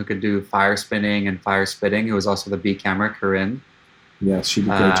someone who could do fire spinning and fire spitting, who was also the B camera, Corinne. Yeah, she did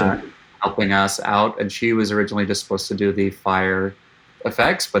a great job. Helping us out, and she was originally just supposed to do the fire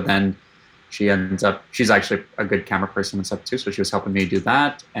effects, but then she's actually a good camera person and stuff too, so she was helping me do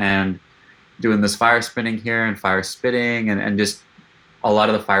that and doing this fire spinning here and fire spitting and just a lot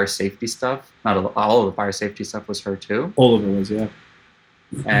of the fire safety stuff. Not all of the fire safety stuff was her too. All of it was, yeah.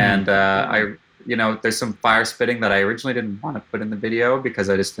 And there's some fire spitting that I originally didn't want to put in the video because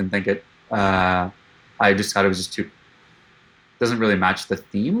I just didn't think it. I just thought it was just too. Doesn't really match the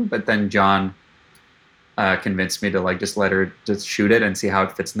theme. But then John convinced me to like just let her just shoot it and see how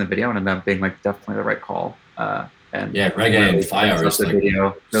it fits in the video, and ended up being like definitely the right call. And yeah, reggae and fire is the like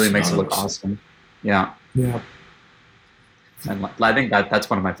video really makes it look awesome. Yeah. Yeah. And I think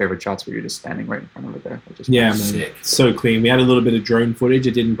that's one of my favorite shots where you're just standing right in front of it there. Yeah, man. Sick. So clean. We had a little bit of drone footage.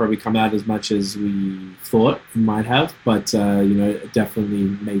 It didn't probably come out as much as we thought it might have, but it definitely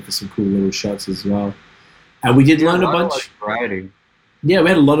made for some cool little shots as well. And we did learn a bunch. Variety. Yeah, we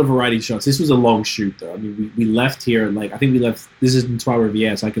had a lot of variety shots. This was a long shoot, though. I mean, we left here at I think we left. This is in Trois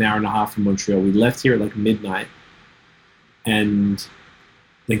Rivières. It's like an hour and a half from Montreal. We left here at midnight, and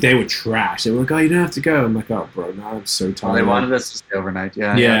they were trash. They were like, "Oh, you don't have to go." I'm like, "Oh, bro, no, I'm so tired." Well, they wanted us to stay overnight.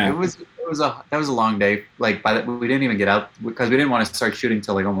 Yeah. It was a long day. We didn't even get out because we didn't want to start shooting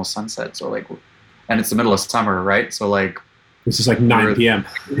till almost sunset. So and it's the middle of summer, right? So it's just 9 p.m.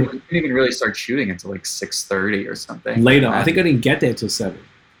 We didn't even really start shooting until 6:30 or something. Later, I think I didn't get there till 7.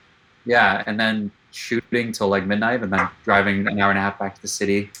 Yeah, and then shooting till midnight, and then driving an hour and a half back to the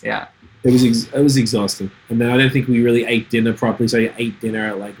city. Yeah. It was exhausting, and then I don't think we really ate dinner properly. So I ate dinner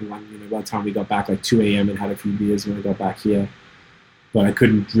at 1. By the time we got back, 2 a.m. and had a few beers when I got back here. But I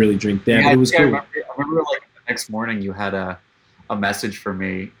couldn't really drink there. But it was cool. I remember the next morning you had a message for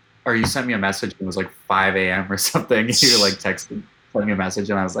me, or you sent me a message. And it was 5 a.m. or something. You were texting, sending me a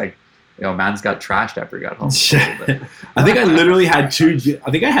message, and I was like, man's got trashed after he got home. I think I literally had 2.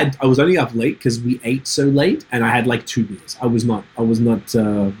 I was only up late because we ate so late, and I had 2 beers. I was not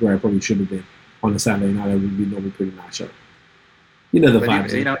where I probably should have been on a Saturday night. I would be normally pretty mashed up. The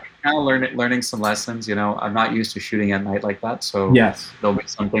vibes. Kind of learning some lessons. I'm not used to shooting at night like that, so yes, there'll be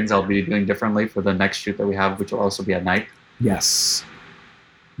some things I'll be doing differently for the next shoot that we have, which will also be at night. Yes,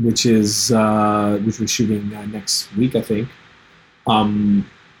 which we're shooting next week, I think.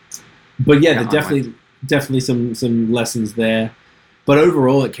 But yeah, definitely some lessons there. But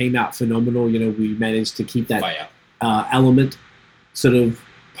overall, it came out phenomenal. We managed to keep that element sort of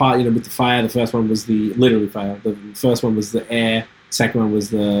part. With the fire. The first one was literally fire. The first one was the air. Second one was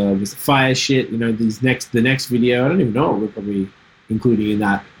the fire shit. The next video. I don't even know what we're probably including in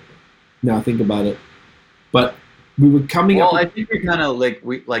that. Now I think about it, but we were coming up. Well, I think we kind of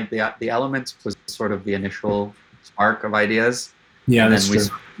the elements was sort of the initial spark of ideas. Yeah, and that's then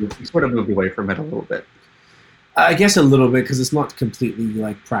true. We sort of moved away from it a little bit. I guess a little bit because it's not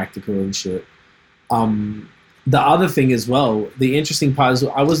completely practical and shit. The other thing as well, the interesting part is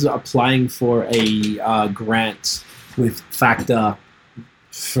I was applying for a grant with Factor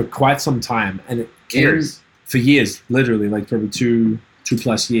for quite some time, and it came for years, literally probably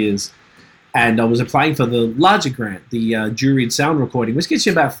 2+ years. And I was applying for the larger grant, the juried sound recording, which gets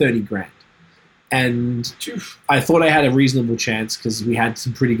you about $30,000. And I thought I had a reasonable chance because we had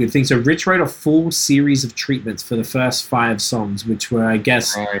some pretty good things. So Rich wrote a full series of treatments for the first 5 songs, which were, I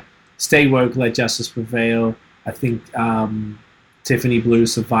guess, Stay Woke, Let Justice Prevail, I think Tiffany Blue,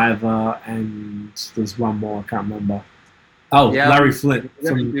 Survivor, and there's one more, I can't remember. Oh, yeah, Larry Flint. We're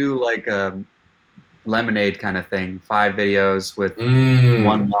going to do a Lemonade kind of thing, 5 videos with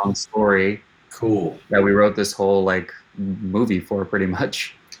one long story. Cool. That we wrote this whole movie for pretty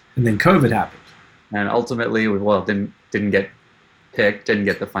much. And then COVID happened. And ultimately, didn't get picked, didn't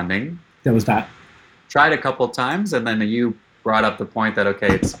get the funding. That was that. Tried a couple times, and then you brought up the point that,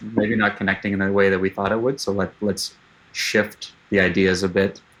 okay, it's maybe not connecting in the way that we thought it would, so let's shift the ideas a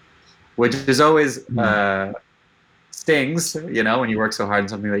bit, which is always stings, when you work so hard on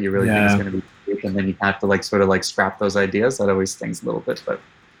something that you really think is going to be great, and then you have to sort of scrap those ideas. That always stings a little bit, but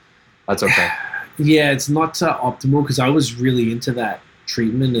that's okay. Yeah, it's not optimal because I was really into that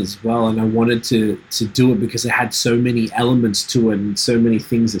treatment as well, and I wanted to do it because it had so many elements to it and so many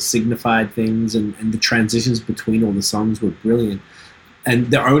things that signified things, and the transitions between all the songs were brilliant. And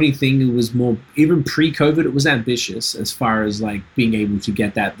the only thing it was more, even pre-COVID, it was ambitious as far as being able to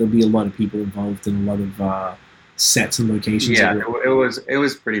get that. There'll be a lot of people involved in a lot of sets and locations. Yeah, it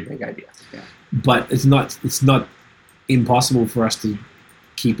was pretty big idea. Yeah. But it's not impossible for us to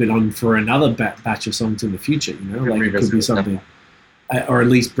keep it on for another batch of songs in the future. It could be something. or at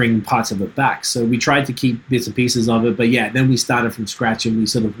least bring parts of it back. So we tried to keep bits and pieces of it, but yeah, then we started from scratch and we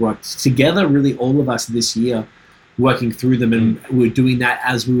sort of worked together, really all of us this year, working through them, and we were doing that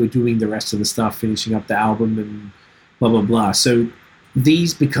as we were doing the rest of the stuff, finishing up the album and blah, blah, blah. So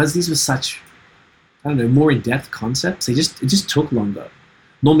because these were such, I don't know, more in-depth concepts, it just took longer.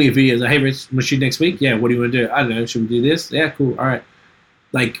 Normally a video is like, hey Rich, we'll shoot next week? Yeah, what do you want to do? I don't know, should we do this? Yeah, cool, all right.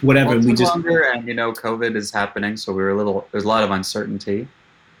 Like whatever. Well, we just longer, and COVID is happening, so there's a lot of uncertainty.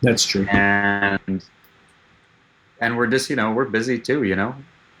 That's true. And we're just, we're busy too,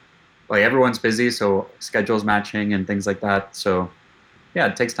 like everyone's busy, so schedules matching and things like that. So yeah,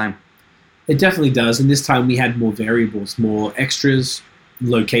 it takes time. It definitely does. And this time we had more variables, more extras,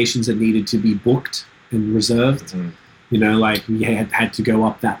 locations that needed to be booked and reserved. Like we had to go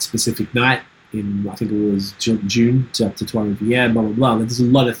up that specific night in, I think it was June to Trois Rivières, blah, blah, blah. There's a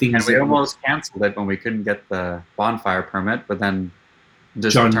lot of things. And we almost canceled it when we couldn't get the bonfire permit, but then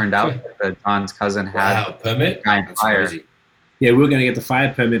just turned out that John's cousin had a permit. Fire. Crazy. Yeah, we were going to get the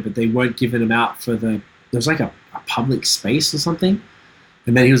fire permit, but they weren't giving him out for there was like a public space or something.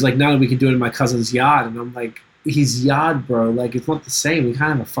 And then he was like, no, we can do it in my cousin's yard. And I'm like, his yard, bro, like it's not the same. We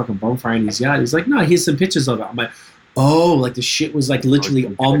can't have a fucking bonfire in his yard. He's like, no, here's some pictures of it. I'm like, oh, like the shit was like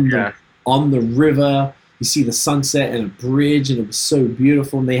literally on the river. You see the sunset and a bridge, and it was so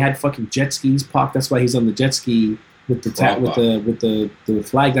beautiful. And they had fucking jet skis parked. That's why he's on the jet ski with the the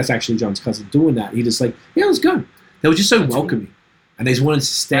flag. That's actually John's cousin doing that. He just like, yeah, it was good. They were just so welcoming, and they just wanted to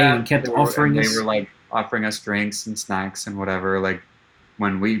stay and kept offering us. They were like offering us drinks and snacks and whatever. Like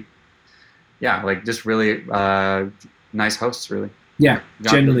when we, like just really nice hosts, really. Yeah,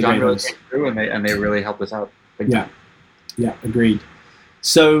 generally John great really hosts. came through, and they really helped us out. Yeah, agreed.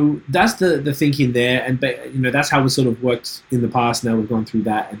 So that's the thinking there, and that's how we sort of worked in the past. Now we've gone through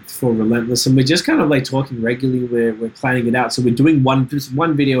that, and for Relentless, and we're just kind of like talking regularly. We're planning it out, so we're doing one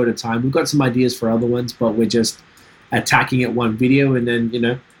video at a time. We've got some ideas for other ones, but we're just attacking it one video, and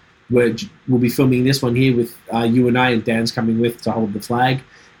then we'll be filming this one here with you and I, and Dan's coming with to hold the flag,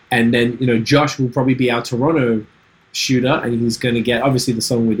 and then Josh will probably be our Toronto shooter, and he's going to get, obviously the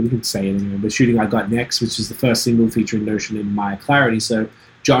song we can say it anyway, but shooting I Got Next, which is the first single featuring Notion and Maya Clarity. So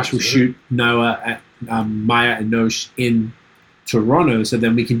Josh will shoot Maya and Nosh in Toronto, so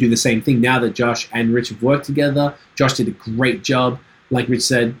then we can do the same thing now that Josh and Rich have worked together. Josh did a great job, like Rich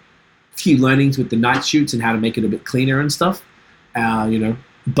said, a few learnings with the night shoots and how to make it a bit cleaner and stuff,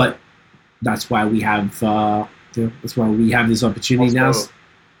 but that's why we have this opportunity also, now.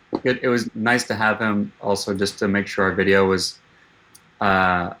 It was nice to have him also, just to make sure our video was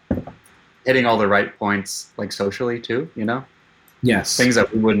hitting all the right points, like socially too, Yes. Things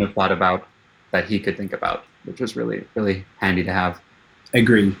that we wouldn't have thought about that he could think about, which was really, really handy to have.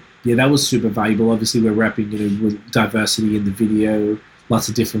 Agree. Yeah, that was super valuable. Obviously, we're repping, with diversity in the video, lots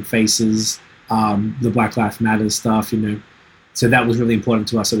of different faces, the Black Lives Matter stuff, So that was really important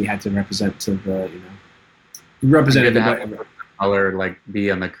to us, so we had to represent color, like be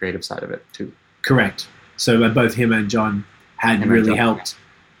on the creative side of it too. Correct. So both him and John had really helped,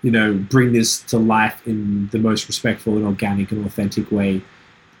 bring this to life in the most respectful and organic and authentic way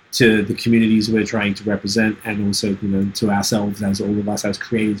to the communities we're trying to represent, and also, to ourselves as all of us as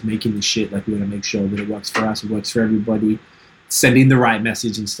creators making this shit. Like we want to make sure that it works for us, it works for everybody, sending the right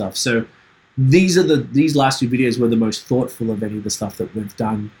message and stuff. So these last two videos were the most thoughtful of any of the stuff that we've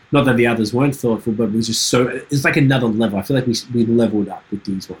done. Not that the others weren't thoughtful, but it was just it's like another level. I feel like we leveled up with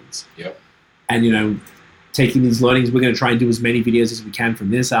these ones. Yep. And taking these learnings, we're going to try and do as many videos as we can from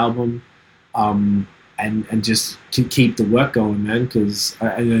this album, and just keep the work going, man. Because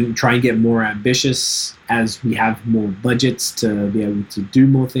and try and get more ambitious as we have more budgets to be able to do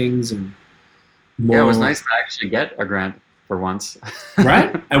more things and more. Yeah, it was nice to actually get a grant for once.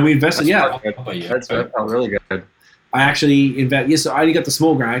 Right? And we invested, that felt really good. I actually so I only got the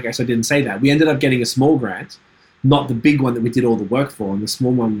small grant. I guess I didn't say that. We ended up getting a small grant, not the big one that we did all the work for. And the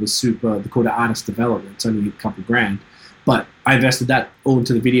small one was they called it artist development. It's only a couple grand. But I invested that all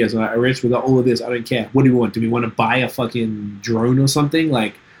into the videos. And Rich, we got all of this. I don't care. What do we want? Do we want to buy a fucking drone or something?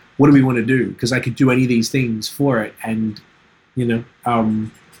 Like, what do we want to do? Because I could do any of these things for it. And,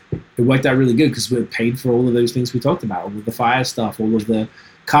 it worked out really good because we paid for all of those things we talked about, all of the fire stuff, all of the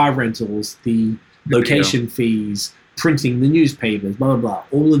car rentals, the location fees, printing the newspapers, blah, blah, blah.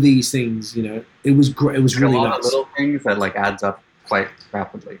 All of these things, it was great. It was really nice. A lot of little things that adds up quite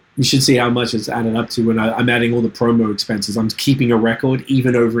rapidly. You should see how much it's added up to when I'm adding all the promo expenses. I'm keeping a record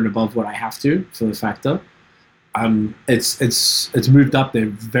even over and above what I have to for the factor. It's moved up there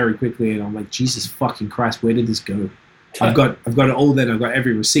very quickly, and I'm like, Jesus fucking Christ, where did this go? I've got it all. Then I've got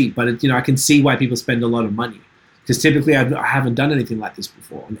every receipt, but I can see why people spend a lot of money because typically I haven't done anything like this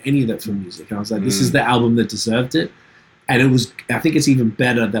before on any of that film music. And I was like, this is the album that deserved it. And I think it's even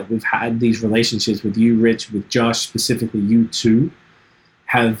better that we've had these relationships with you, Rich, with Josh, specifically you two,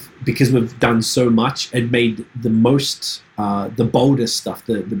 because we've done so much and made the most, the boldest stuff,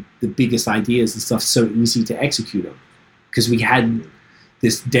 the biggest ideas and stuff so easy to execute on. Because we had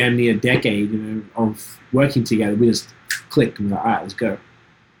this damn near decade, of working together. We just clicked and we're like, all right, let's go.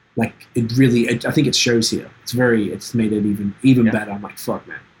 Like it really, I think it shows here. It's made it even better. I'm like, fuck,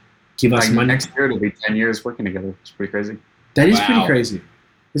 man. Give us money. Next year it'll be 10 years working together. It's pretty crazy. That is pretty crazy.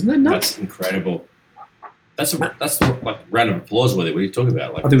 Isn't that nuts? That's incredible. That's like round of applause with it. What are you talking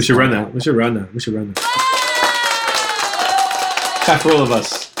about? Like, I think we should run that. We should run that. Clap for all of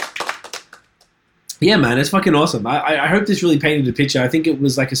us. Yeah, man, it's fucking awesome. I hope this really painted a picture. I think it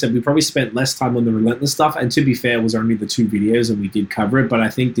was, like I said, we probably spent less time on the Relentless stuff, and to be fair, it was only the 2 videos, and we did cover it. But I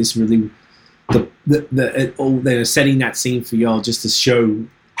think this really, they're setting that scene for y'all just to show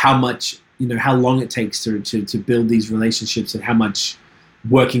how much, how long it takes to build these relationships and how much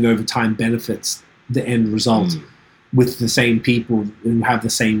working over time benefits the end result with the same people who have the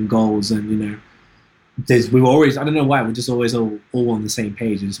same goals. And we always, I don't know why, we're just always all on the same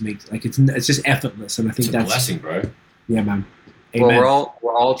page. It just makes it's just effortless, and I think that's a blessing, bro. Yeah, man. Amen. Well,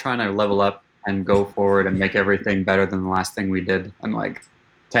 we're all trying to level up and go forward and make everything better than the last thing we did, and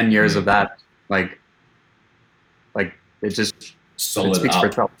 10 years of that, it just solid it speaks up. for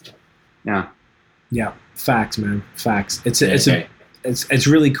itself. Yeah, facts, man, facts. It's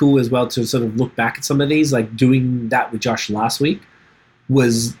really cool as well to sort of look back at some of these, like doing that with Josh last week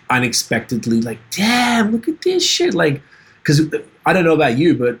was unexpectedly damn, look at this shit. Because I don't know about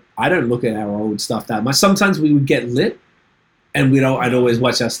you, but I don't look at our old stuff that much. Sometimes we would get lit, and I'd always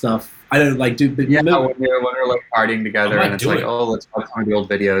watch our stuff. I don't but when we're partying together, and it's let's watch some of the old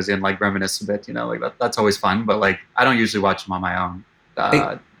videos and reminisce a bit. That's always fun. But I don't usually watch them on my own.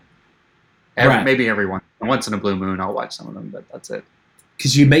 Maybe every once in a blue moon, I'll watch some of them, but that's it.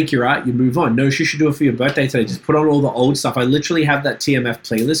 Because you make your art, you move on. No, you should do it for your birthday today. Just put on all the old stuff. I literally have that TMF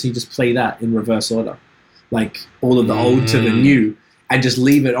playlist, and you just play that in reverse order. All of the old to the new, and just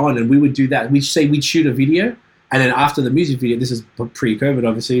leave it on. And we would do that. We'd shoot a video, and then after the music video, this is pre-COVID,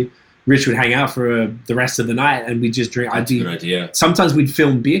 obviously, Rich would hang out for the rest of the night, and we'd just drink. That's a good idea. Sometimes we'd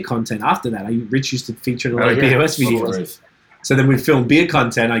film beer content after that. Rich used to feature in a lot of BOS videos. So then we'd film beer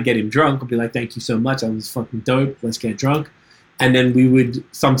content. I'd get him drunk. I'd be like, thank you so much. I was fucking dope. Let's get drunk. And then we would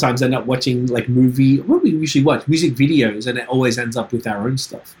sometimes end up watching what we usually watch? Music videos, and it always ends up with our own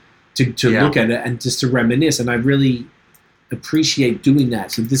stuff to look at it and just to reminisce. And I really appreciate doing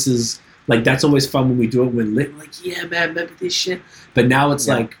that. So this is that's always fun when we do it. We're lit, yeah, man, remember this shit. But now it's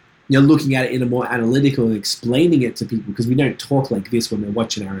you're looking at it in a more analytical and explaining it to people, because we don't talk like this when we're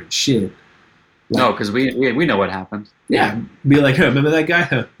watching our own shit. No, because we know what happened. Yeah, be like, remember that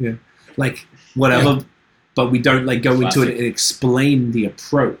guy? Yeah, whatever. Yeah. But we don't go into it and explain the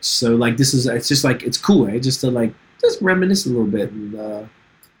approach. So it's just it's cool, eh? Just to just reminisce a little bit. And,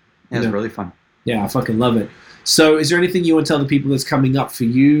 it's really fun. Yeah, I fucking love it. So is there anything you want to tell the people that's coming up for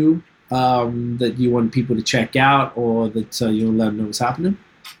you that you want people to check out, or that you want to let them know what's happening?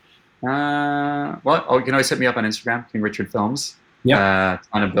 You can always hit me up on Instagram, King Richard Films. Yeah.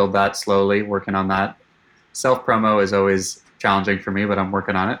 Trying to build that slowly, working on that. Self-promo is always challenging for me, but I'm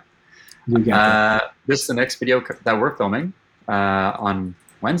working on it. This is the next video that we're filming on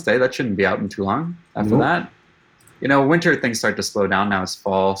Wednesday. That shouldn't be out in too long. After that, winter things start to slow down. Now it's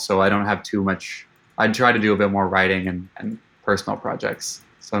fall, so I don't have too much. I try to do a bit more writing and personal projects.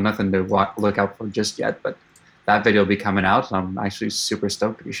 So nothing to look out for just yet, but that video will be coming out. I'm actually super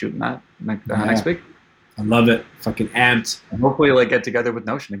stoked to be shooting that next week. I love it. Fucking amped. And hopefully get together with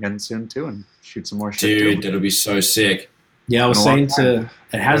Notion again soon too and shoot some more shit. Dude, that'll be so sick. Yeah, I was saying it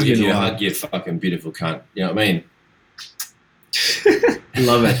has been a while. You fucking beautiful cunt. You know what I mean?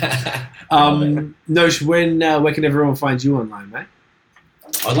 Love it. Nosh, where can everyone find you online, mate?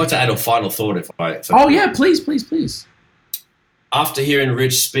 I'd like to add a final thought if I yeah, please. After hearing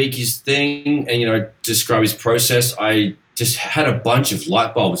Rich speak his thing and, describe his process, I just had a bunch of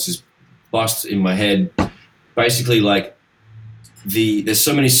light bulbs just bust in my head. Basically, there's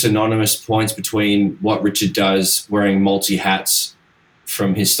so many synonymous points between what Richard does wearing multi hats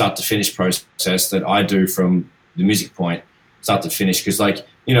from his start to finish process that I do from the music point start to finish. Because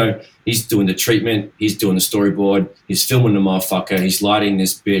he's doing the treatment, he's doing the storyboard, he's filming the motherfucker, he's lighting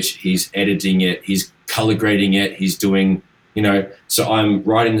this bitch, he's editing it, he's color grading it, he's doing, so I'm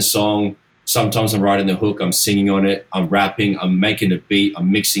writing the song. Sometimes I'm writing the hook, I'm singing on it, I'm rapping, I'm making a beat, I'm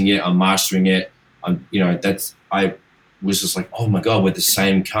mixing it, I'm mastering it. I was just like, oh my God, we're the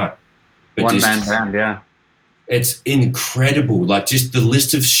same cunt. But one man band, yeah. It's incredible. Like, just the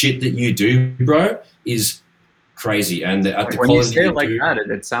list of shit that you do, bro, is crazy. And the when you say it like that,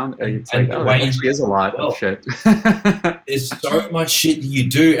 it sounds like, oh, that actually is a lot of shit. There's so much shit that you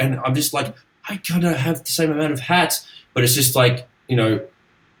do, and I'm just like, I gotta have the same amount of hats. But it's just like, you know,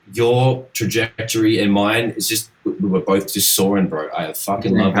 your trajectory and mine is just, we were both just soaring, bro. I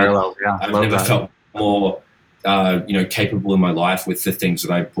fucking love it. Yeah, I've never felt more, you know, capable in my life with the things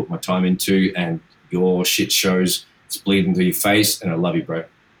that I put my time into, and your shit shows. It's bleeding through your face, and I love you, bro.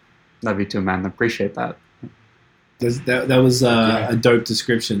 Love you too, man. Appreciate that. That was a dope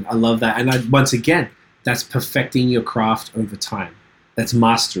description. I love that. And once again, that's perfecting your craft over time. That's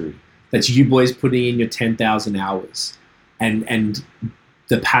mastery. That's you boys putting in your 10,000 hours and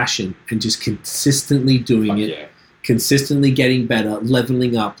the passion and just consistently doing consistently getting better,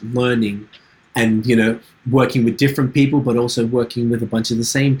 leveling up, learning, and, you know, working with different people, but also working with a bunch of the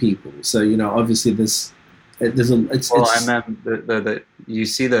same people. So, you know, obviously you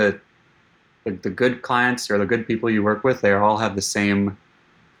see the good clients or the good people you work with, they all have the same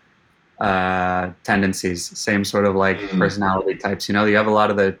tendencies, same sort of like personality types. You know, you have a lot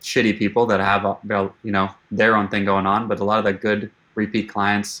of the shitty people that have, you know, their own thing going on, but a lot of the good repeat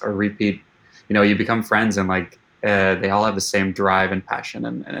clients or repeat, you know, you become friends, and like they all have the same drive and passion,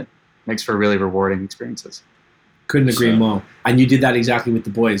 and it makes for really rewarding experiences. Couldn't agree more. And you did that exactly with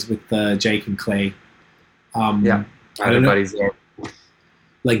the boys, with Jake and Clay. Everybody's there.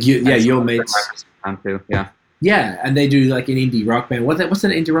 Like your mates. Too. Yeah. Yeah, and they do like an indie rock band. What's that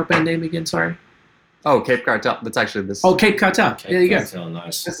indie rock band name again? Sorry. Oh, Cape Cartel. That's actually this. Oh, Cape Cartel. There you go.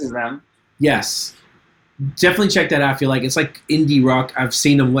 Nice. This is them. Yes. Definitely check that out if you like. It's like indie rock. I've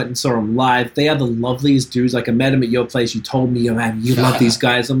seen them, went and saw them live. They are the loveliest dudes. Like, I met them at your place. You told me, oh man, you love these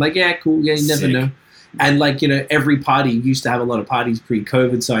guys. I'm like, yeah, cool. Yeah, you never know. And like, you know, every party, used to have a lot of parties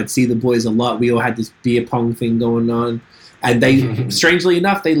pre-COVID, so I'd see the boys a lot. We all had this beer pong thing going on. And they, strangely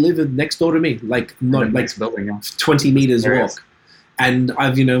enough, they live next door to me, like not like building, 20 meters walk. And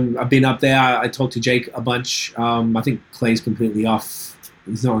I've been up there. I talked to Jake a bunch. I think Clay's completely off.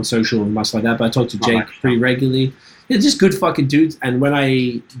 He's not on social and much like that, but I talk to Jake pretty regularly. Yeah, just good fucking dudes. And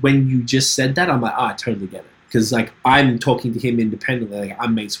when you just said that, I'm like, I totally get it. Because like, I'm talking to him independently. Like,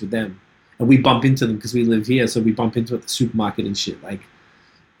 I'm mates with them. And we bump into them because we live here. So we bump into at the supermarket and shit. Like,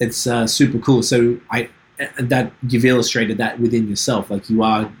 it's super cool. So that you've illustrated that within yourself. Like, you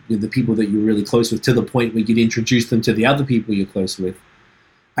are the people that you're really close with, to the point where you'd introduce them to the other people you're close with.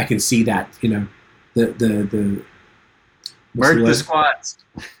 I can see that, you know, the merge the squads.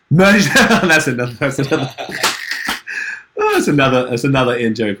 Merge. That's another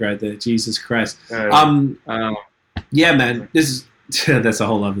in joke right there. Jesus Christ. Yeah, man. This is that's a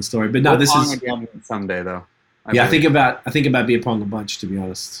whole other story. But no, this is again someday though. I think about beer pong a bunch, to be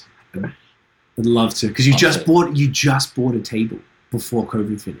honest. I'd love to, because you just bought a table before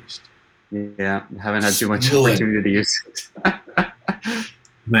COVID finished. Yeah, haven't had too much opportunity to use it.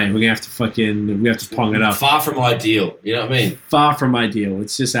 Man, we have to pong it up. Far from ideal, you know what I mean? Far from ideal.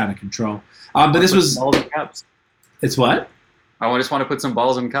 It's just out of control. But this was balls in cups. It's what? I just want to put some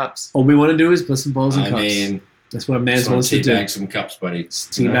balls in cups. All we want to do is put some balls in cups. I mean, that's what a man wants to do. Teabag some cups, buddy.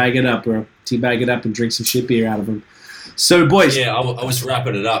 Teabag it up, bro. Teabag it up and drink some shit beer out of them. So, boys. Yeah, I was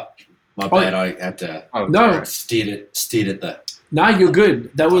wrapping it up. My bad. I had to steered it there. No, you're good.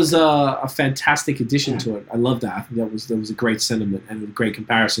 That was a fantastic addition to it. I love that. I think that was a great sentiment and a great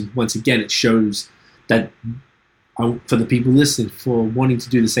comparison. Once again, it shows that for the people listening, for wanting to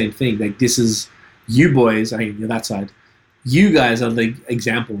do the same thing, like, this is you boys. I mean, you're that side. You guys are the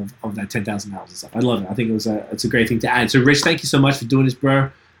example of that 10,000 hours and stuff. I love it. I think it's a great thing to add. So, Rich, thank you so much for doing this, bro.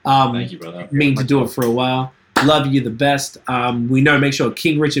 Thank you, brother. Mean to do it for a while. Love you the best. We know, make sure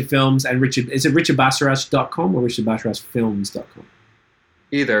King Richard Films and is it richardbasarach.com or richardbasarachfilms.com?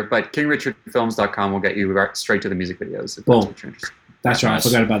 Either, but kingrichardfilms.com will get you straight to the music videos. Boom. That's right. Nice. I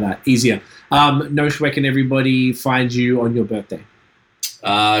forgot about that. Easier. Nosh, where can everybody find you on your birthday?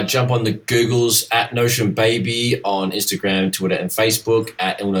 Jump on the Googles at Notion Baby on Instagram, Twitter, and Facebook,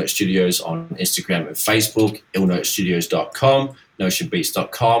 at Illnote Studios on Instagram and Facebook, illnotestudios.com,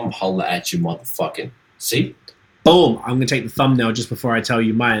 notionbeats.com. Holla at you, motherfucking. See? Boom! I'm gonna take the thumbnail just before I tell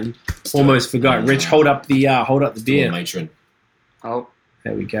you mine. Almost forgot. Rich, hold up the beer. Matron. Oh,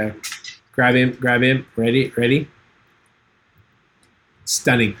 there we go. Grab him. Ready?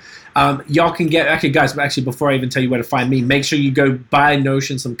 Stunning. Y'all can get guys. Before I even tell you where to find me, make sure you go buy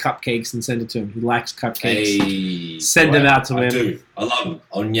Notion some cupcakes and send it to him. He likes cupcakes. Hey, send them out to him. I do. I love them.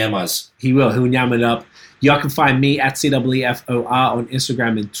 On Yamas. He'll yam it up. Y'all can find me at CWEFOR on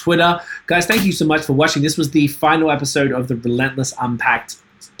Instagram and Twitter. Guys, thank you so much for watching. This was the final episode of the Relentless Unpacked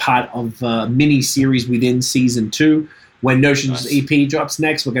part of a mini series within season 2. When Notions EP drops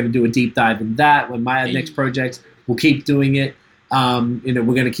next, we're going to do a deep dive in that. When my next project, we'll keep doing it. We're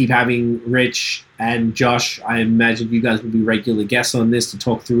going to keep having Rich and Josh. I imagine you guys will be regular guests on this to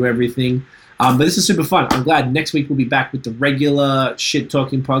talk through everything. But this is super fun. I'm glad next week we'll be back with the regular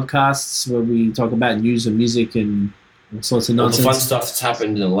shit-talking podcasts where we talk about news and music and all sorts of nonsense. All the fun stuff that's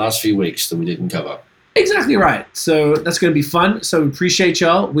happened in the last few weeks that we didn't cover. Exactly right. So that's going to be fun. So appreciate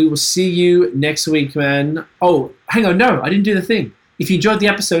y'all. We will see you next week, man. Oh, hang on. No, I didn't do the thing. If you enjoyed the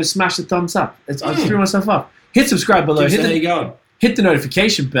episode, smash the thumbs up. I threw myself off. Hit subscribe below. Hit the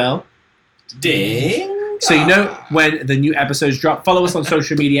notification bell. Ding. So you know when the new episodes drop. Follow us on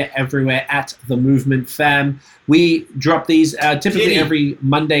social media everywhere at The Movement Fam. We drop these typically every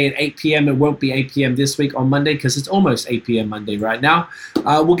Monday at 8 p.m. It won't be 8 p.m. this week on Monday because it's almost 8 p.m. Monday right now.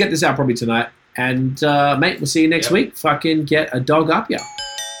 We'll get this out probably tonight. And, mate, we'll see you next week. Fucking get a dog up ya.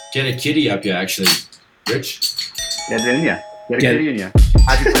 Get a kitty up ya, actually. Rich? Get it in ya. Get a kitty in ya.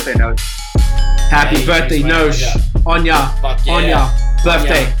 Happy birthday, Nosh. Happy birthday, Nosh. On ya. On ya.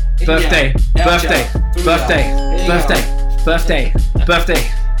 Birthday. Birthday. Birthday. Birthday. Birthday. Birthday.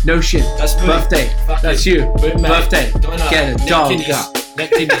 Birthday. No shit. That's me. Birthday. That's you. Birthday. Get a dog up.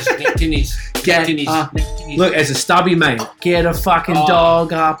 Neck tinnies. Look, as a stubby mate, get a fucking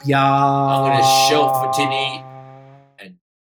dog up, y'all. I'm gonna show for tinny.